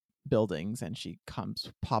like buildings, and she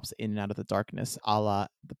pops in and out of the darkness, a la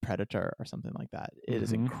the Predator or something like that. It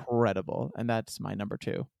is incredible, and that's my number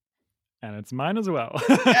 2. And it's mine as well.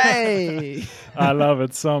 Hey, I love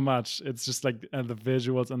it so much. It's just like the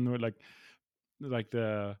visuals and like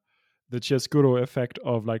the chiaroscuro effect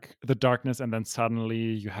of like the darkness, and then suddenly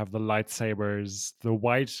you have the lightsabers, the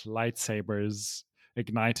white lightsabers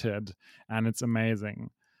ignited, and it's amazing.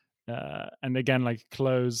 And again, like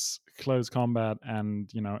close combat, and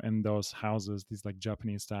in those houses, these like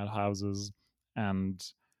Japanese style houses, and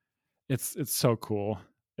it's so cool.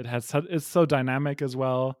 It's so dynamic as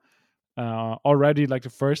well. Already, like the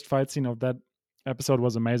first fight scene of that episode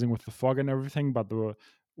was amazing with the fog and everything, but the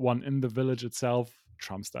one in the village itself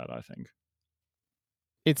trumps that, I think.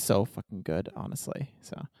 It's so fucking good, honestly.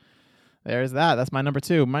 So there's that. That's my number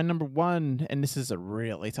 2. My number 1, and this is a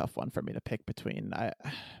really tough one for me to pick between.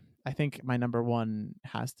 I think my number 1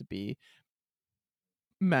 has to be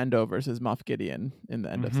Mando versus Moff Gideon in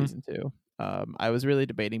the end of season 2. I was really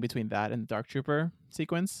debating between that and the Dark Trooper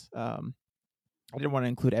sequence. I didn't want to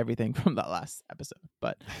include everything from that last episode,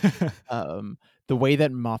 but the way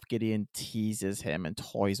that Moff Gideon teases him and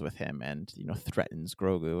toys with him, and threatens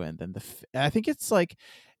Grogu, and then I think it's like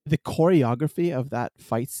the choreography of that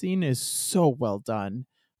fight scene is so well done.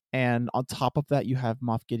 And on top of that, you have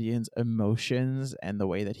Moff Gideon's emotions and the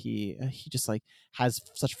way that he just like has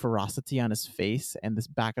such ferocity on his face, and this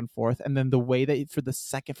back and forth, and then the way that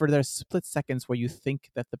for their split seconds where you think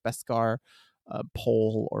that the Beskar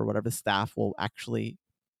pole or whatever staff will actually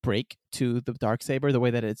break to the Darksaber, the way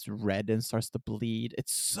that it's red and starts to bleed,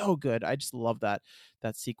 it's so good. I just love that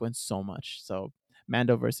sequence so much. So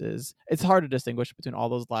Mando versus, it's hard to distinguish between all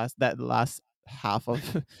those last half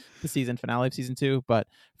of the season finale of season 2, but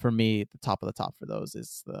for me, the top of the top for those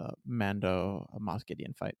is the Mando Moff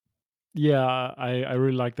Gideon fight. Yeah, I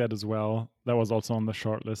really like that as well. That was also on the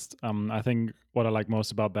short list. I think what I like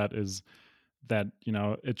most about that is that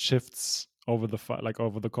it shifts over the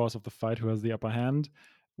over the course of the fight who has the upper hand,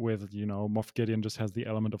 with Moff Gideon just has the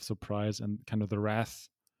element of surprise and kind of the wrath,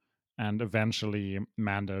 and eventually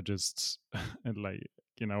Mando just like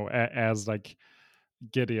as like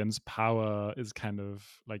Gideon's power is kind of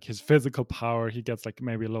like his physical power, he gets like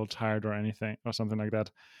maybe a little tired or anything or something like that,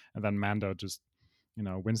 and then Mando just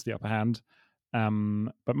wins the upper hand.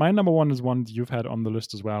 But my number 1 is one you've had on the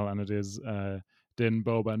list as well, and it is Din,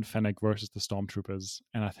 Boba, and Fennec versus the Stormtroopers,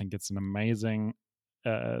 and I think it's an amazing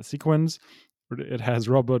sequence. It has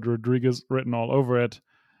Robert Rodriguez written all over it,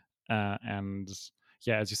 and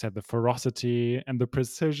yeah, as you said, the ferocity and the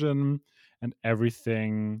precision and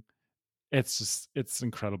everything. It's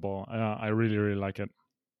incredible. I really, really like it.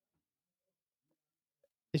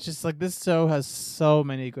 It's just like this show has so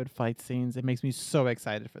many good fight scenes. It makes me so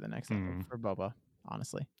excited for the next episode for Boba,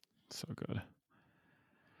 honestly. So good.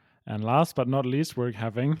 And last but not least, we're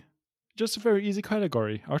having just a very easy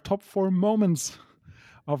category. Our top 4 moments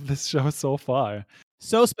of this show so far.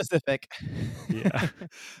 So specific. Yeah.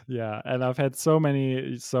 Yeah. And I've had so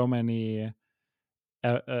many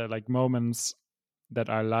like moments that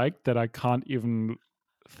I liked that I can't even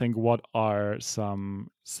think what are some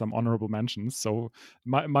honorable mentions. So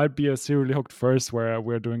might be a serially hooked first where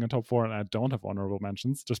we're doing a top 4 and I don't have honorable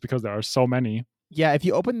mentions just because there are so many. Yeah, if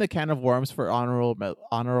you open the can of worms for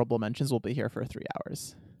honorable mentions, we'll be here for 3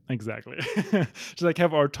 hours. Exactly. Just like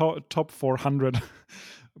have our top 400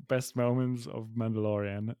 best moments of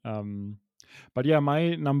Mandalorian. But yeah,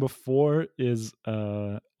 my number 4 is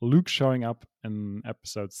Luke showing up in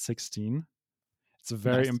episode 16. It's a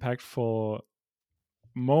very impactful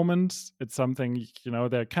moment. It's something,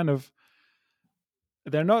 they're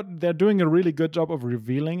doing a really good job of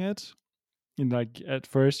revealing it. And like at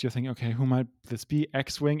first you're thinking, okay, who might this be?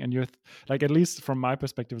 X-Wing, and you're like, at least from my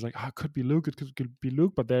perspective, it's like, oh, it could be Luke, it could be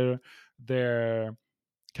Luke, but they're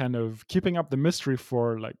kind of keeping up the mystery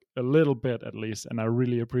for like a little bit at least, and I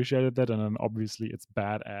really appreciated that. And then obviously it's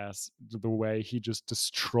badass the way he just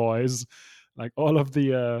destroys like all of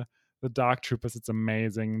the dark troopers. It's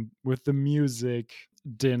amazing with the music,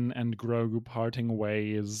 Din and Grogu parting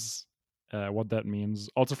ways, what that means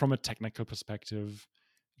also from a technical perspective,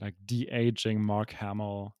 like de-aging Mark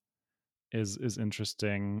Hamill is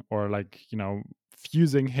interesting, or like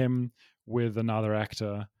fusing him with another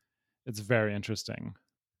actor. It's very interesting.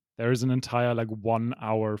 There is an entire like 1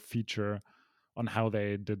 hour feature on how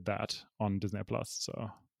they did that on Disney Plus. So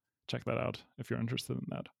check that out if you're interested in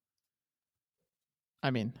that. I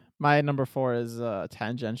mean, my number 4 is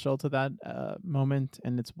tangential to that moment,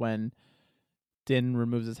 and it's when Din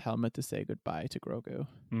removes his helmet to say goodbye to Grogu.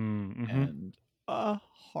 And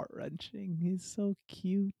heart-wrenching. He's so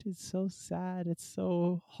cute. It's so sad. It's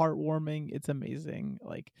so heartwarming. It's amazing.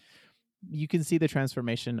 Like, you can see the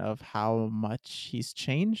transformation of how much he's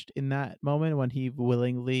changed in that moment when he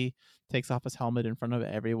willingly takes off his helmet in front of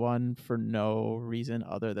everyone for no reason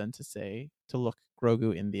other than to look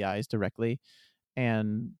Grogu in the eyes directly.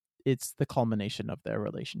 And it's the culmination of their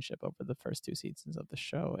relationship over the first 2 seasons of the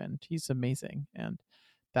show, and he's amazing. And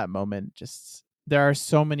that moment, just, there are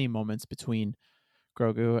so many moments between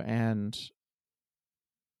Grogu and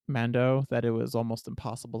Mando that it was almost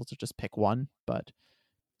impossible to just pick one, but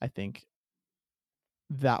I think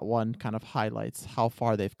that one kind of highlights how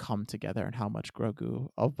far they've come together and how much Grogu,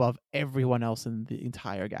 above everyone else in the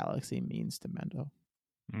entire galaxy, means to Mando.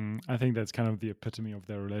 I think that's kind of the epitome of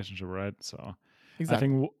their relationship, right? So exactly. I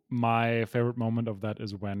think my favorite moment of that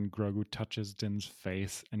is when Grogu touches Din's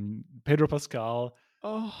face and Pedro Pascal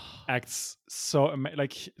acts so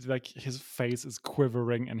like his face is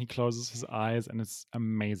quivering and he closes his eyes and it's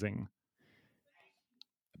amazing.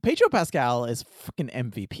 Pedro Pascal is fucking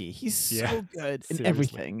MVP. He's so good in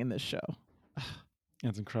everything in this show.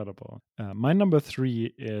 It's incredible. My number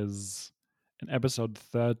 3 is in episode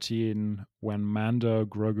 13 when Mando,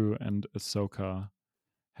 Grogu, and Ahsoka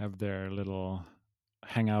have their little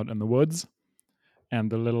hangout in the woods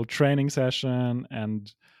and the little training session.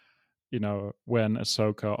 And, when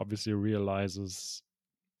Ahsoka obviously realizes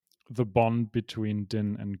the bond between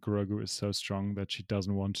Din and Grogu is so strong that she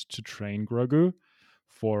doesn't want to train Grogu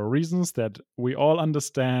for reasons that we all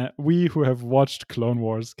understand. We who have watched Clone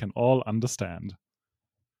Wars can all understand.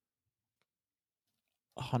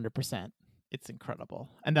 100%. It's incredible.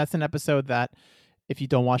 And that's an episode that, if you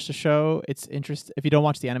don't watch the show, it's interesting. If you don't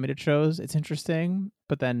watch the animated shows, it's interesting.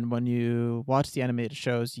 But then when you watch the animated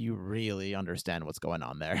shows, you really understand what's going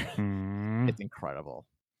on there. It's incredible.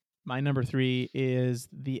 My number 3 is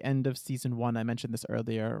the end of season 1. I mentioned this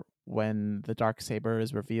earlier, when the Darksaber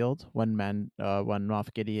is revealed, when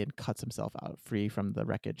Moff Gideon cuts himself out free from the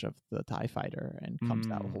wreckage of the TIE fighter and comes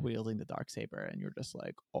out wielding the Darksaber, and you're just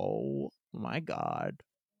like, oh my god,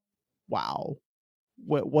 wow,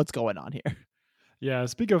 what's going on here? Yeah,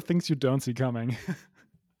 speak of things you don't see coming.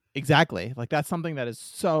 Exactly. Like, that's something that is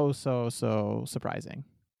so surprising.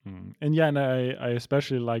 And yeah, and I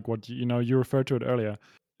especially like what you referred to it earlier.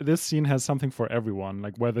 This scene has something for everyone,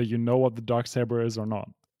 like whether you know what the Darksaber is or not.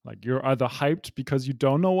 Like, you're either hyped because you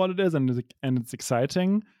don't know what it is and it's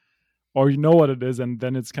exciting, or you know what it is, and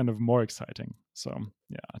then it's kind of more exciting. So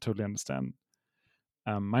yeah, I totally understand.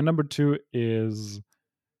 My number 2 is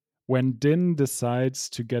when Din decides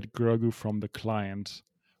to get Grogu from the client,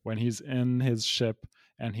 when he's in his ship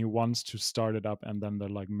and he wants to start it up, and then the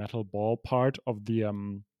like metal ball part of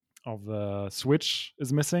the switch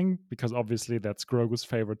is missing, because obviously that's Grogu's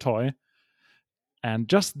favorite toy. And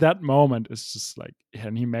just that moment is just like,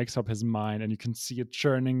 and he makes up his mind, and you can see it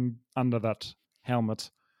churning under that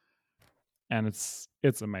helmet, and it's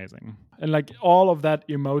amazing. And like all of that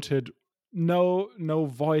emoted, no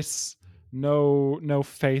voice, no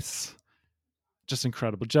face, just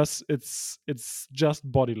incredible. Just it's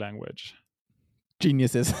just body language.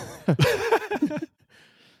 Geniuses.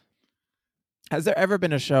 Has there ever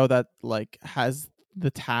been a show that like has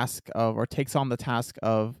the task of, or takes on the task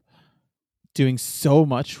of, doing so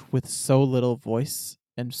much with so little voice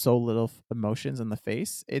and so little emotions in the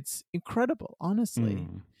face? It's incredible, honestly.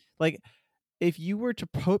 Like, if you were to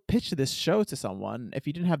pitch this show to someone, if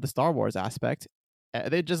you didn't have the Star Wars aspect,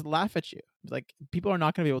 they'd just laugh at you. Like, people are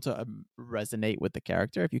not going to be able to resonate with the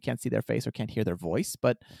character if you can't see their face or can't hear their voice.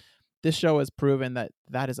 But this show has proven that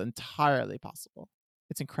that is entirely possible.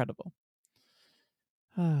 It's incredible.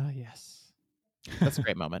 Ah, yes. That's a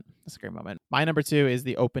great moment. That's a great moment. My number 2 is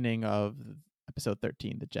the opening of episode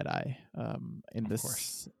 13, The Jedi. In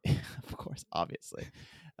this, of course, obviously,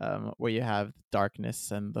 where you have darkness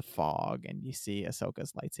and the fog, and you see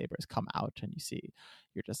Ahsoka's lightsabers come out, and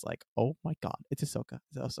you're just like, oh my god, it's Ahsoka.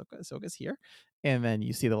 Ahsoka's here. And then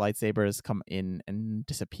you see the lightsabers come in and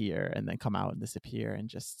disappear, and then come out and disappear, and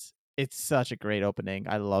just, it's such a great opening.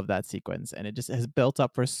 I love that sequence, and it just has built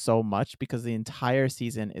up for so much, because the entire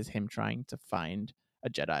season is him trying to find a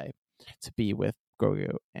Jedi to be with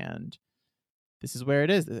Grogu, and this is where it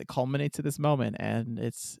is. It culminates to this moment, and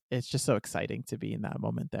it's just so exciting to be in that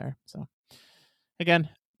moment there. So again,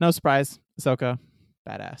 no surprise, Ahsoka,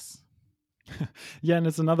 badass. Yeah, and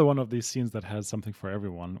it's another one of these scenes that has something for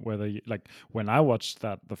everyone. Whether you, like when I watched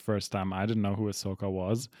that the first time, I didn't know who Ahsoka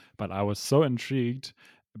was, but I was so intrigued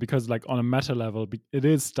because, like, on a meta level, it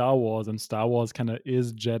is Star Wars, and Star Wars kind of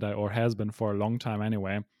is Jedi, or has been for a long time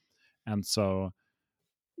anyway. And so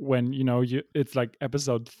when it's like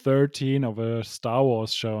episode 13 of a Star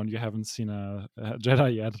Wars show, and you haven't seen a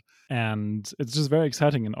Jedi yet, and it's just very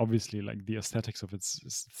exciting. And obviously, like, the aesthetics of it's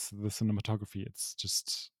the cinematography, it's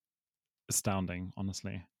just astounding,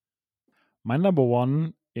 honestly. My number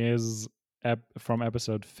 1 is from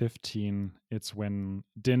episode 15. It's when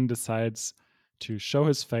Din decides to show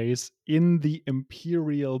his face in the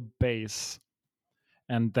Imperial base,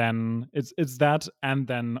 and then it's that, and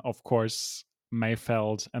then of course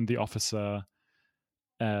Mayfeld and the officer.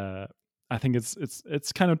 I think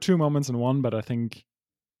it's kind of 2 moments in one, but I think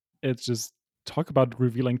it's just talk about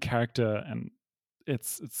revealing character, and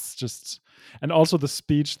it's just, and also the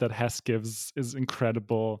speech that Hess gives is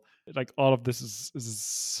incredible. Like, all of this is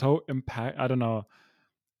so impact. I don't know.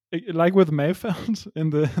 Like with Mayfeld in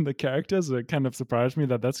the characters, it kind of surprised me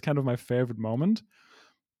that that's kind of my favorite moment.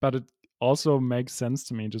 But it also makes sense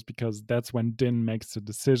to me, just because that's when Din makes the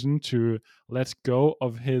decision to let go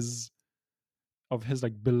of his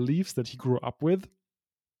like beliefs that he grew up with,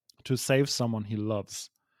 to save someone he loves.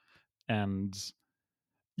 And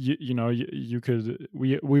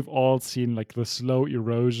we've all seen like the slow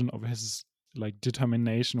erosion of his like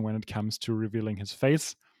determination when it comes to revealing his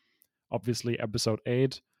face. Obviously episode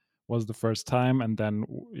 8 was the first time, and then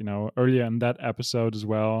earlier in that episode as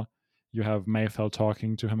well, you have Mayfeld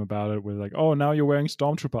talking to him about it with like, oh, now you're wearing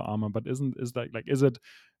stormtrooper armor, but is it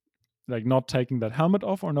like not taking that helmet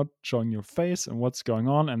off, or not showing your face, and what's going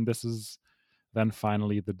on? And this is then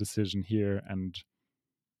finally the decision here, and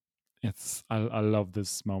I love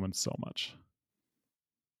this moment so much.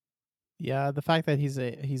 Yeah, the fact that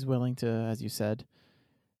he's willing to, as you said,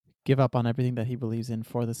 give up on everything that he believes in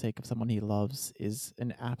for the sake of someone he loves is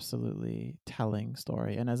an absolutely telling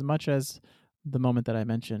story. And as much as the moment that I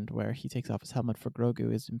mentioned where he takes off his helmet for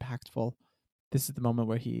Grogu is impactful, this is the moment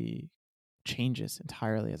where he changes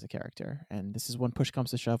entirely as a character. And this is when push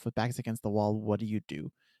comes to shove, with backs against the wall, what do you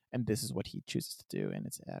do? And this is what he chooses to do. And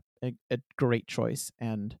it's a great choice.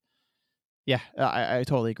 And yeah, I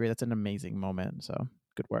totally agree. That's an amazing moment. So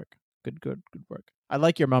good work. Good work. I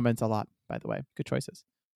like your moments a lot, by the way. Good choices.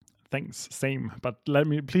 Thanks, same. But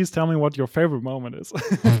please tell me what your favorite moment is.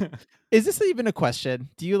 Is this even a question?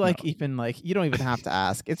 Do you like, No. even like, you don't even have to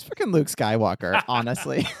ask. It's freaking Luke Skywalker,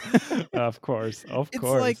 honestly. Of course. It's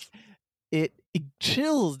like it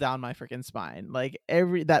chills down my freaking spine. Like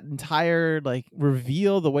that entire like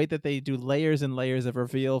reveal, the way that they do layers and layers of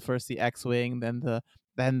reveal. First the X-wing, then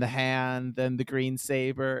the hand, then the green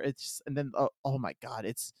saber. It's and then oh my god,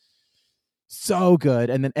 it's So good.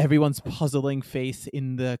 And then everyone's puzzling face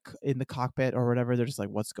in the cockpit or whatever. They're just like,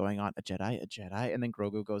 what's going on? A Jedi. And then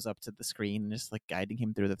Grogu goes up to the screen and just like guiding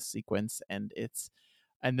him through the sequence. And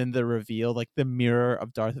then the reveal, like the mirror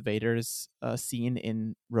of Darth Vader's scene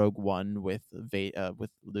in Rogue One with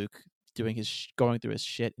Luke doing going through his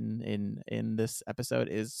shit in this episode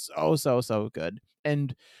is so good.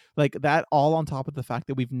 And like that all on top of the fact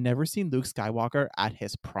that we've never seen Luke Skywalker at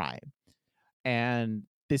his prime. And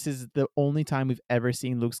this is the only time we've ever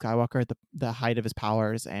seen Luke Skywalker at the height of his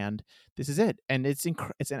powers, and this is it. And it's an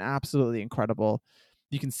absolutely incredible.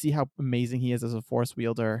 You can see how amazing he is as a force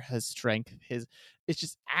wielder, his strength, it's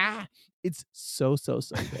just it's so good.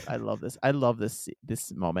 I love this. I love this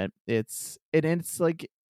moment. It's like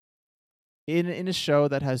in a show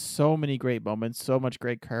that has so many great moments, so much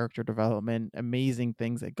great character development, amazing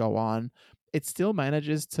things that go on. It still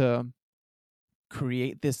manages to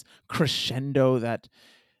create this crescendo that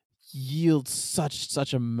yields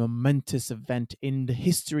such a momentous event in the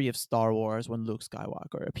history of Star Wars when Luke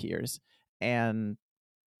Skywalker appears. And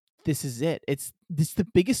this is it. This is the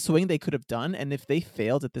biggest swing they could have done, and if they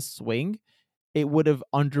failed at this swing, it would have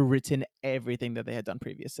underwritten everything that they had done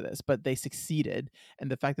previous to this. But they succeeded,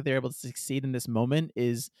 and the fact that they're able to succeed in this moment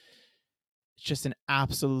is just an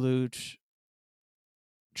absolute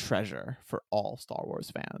treasure for all Star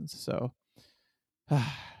Wars fans. So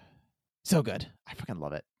so good. I fucking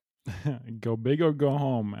love it. Go big or go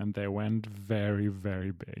home, and they went very,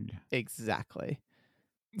 very big. Exactly.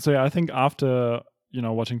 So yeah, I think after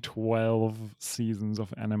watching 12 seasons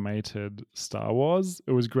of animated Star Wars,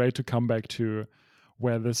 it was great to come back to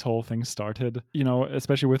where this whole thing started.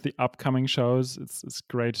 Especially with the upcoming shows, it's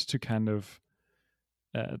great to kind of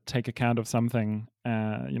take account of something.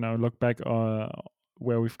 Look back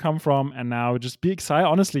where we've come from, and now just be excited.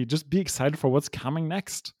 Honestly, just be excited for what's coming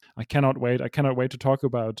next. I cannot wait. I cannot wait to talk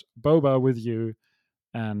about Boba with you,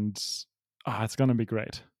 and it's gonna be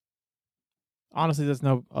great. Honestly, there's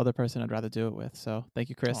no other person I'd rather do it with. So thank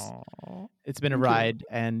you, Chris. Aww, it's been a ride,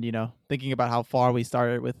 and thinking about how far we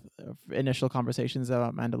started with initial conversations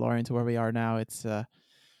about Mandalorian to where we are now, it's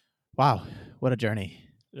wow, what a journey.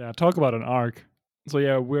 Yeah, talk about an arc. So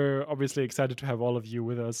yeah, we're obviously excited to have all of you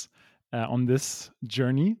with us on this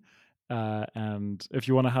journey. And if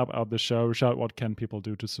you want to help out the show, Rashad, what can people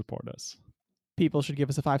do to support us? People should give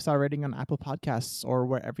us a 5-star rating on Apple Podcasts or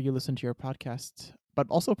wherever you listen to your podcast, but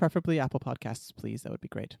also preferably Apple Podcasts, please. That would be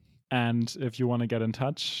great. And if you want to get in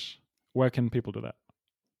touch, where can people do that?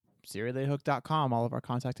 SeriallyHook.com. All of our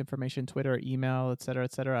contact information, Twitter, email, etc.,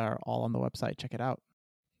 are all on the website. Check it out.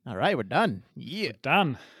 All right, we're done. Yeah. We're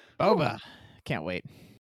done. Boba. Can't wait.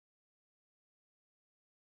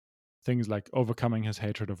 Things like overcoming his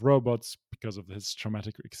hatred of robots because of his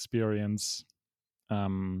traumatic experience.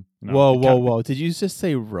 Whoa. Did you just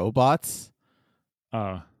say robots?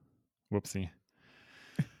 Oh, whoopsie.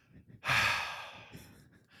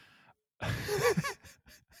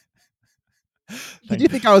 Did you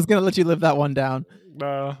think I was going to let you live that one down?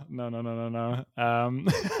 No.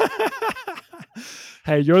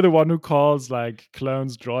 Hey, you're the one who calls like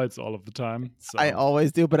clones droids all of the time. So. I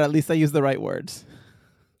always do, but at least I use the right words.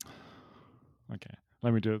 Okay,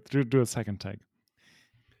 let me do a second take.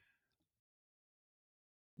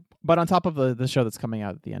 But on top of the show that's coming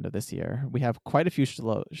out at the end of this year, we have quite a few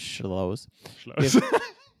shows.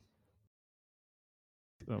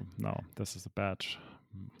 Oh, no, this is a bad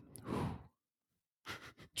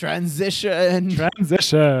transition.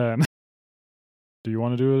 Do you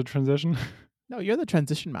want to do a transition? No, you're the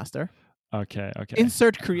transition master. Okay.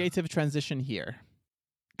 Insert creative transition here.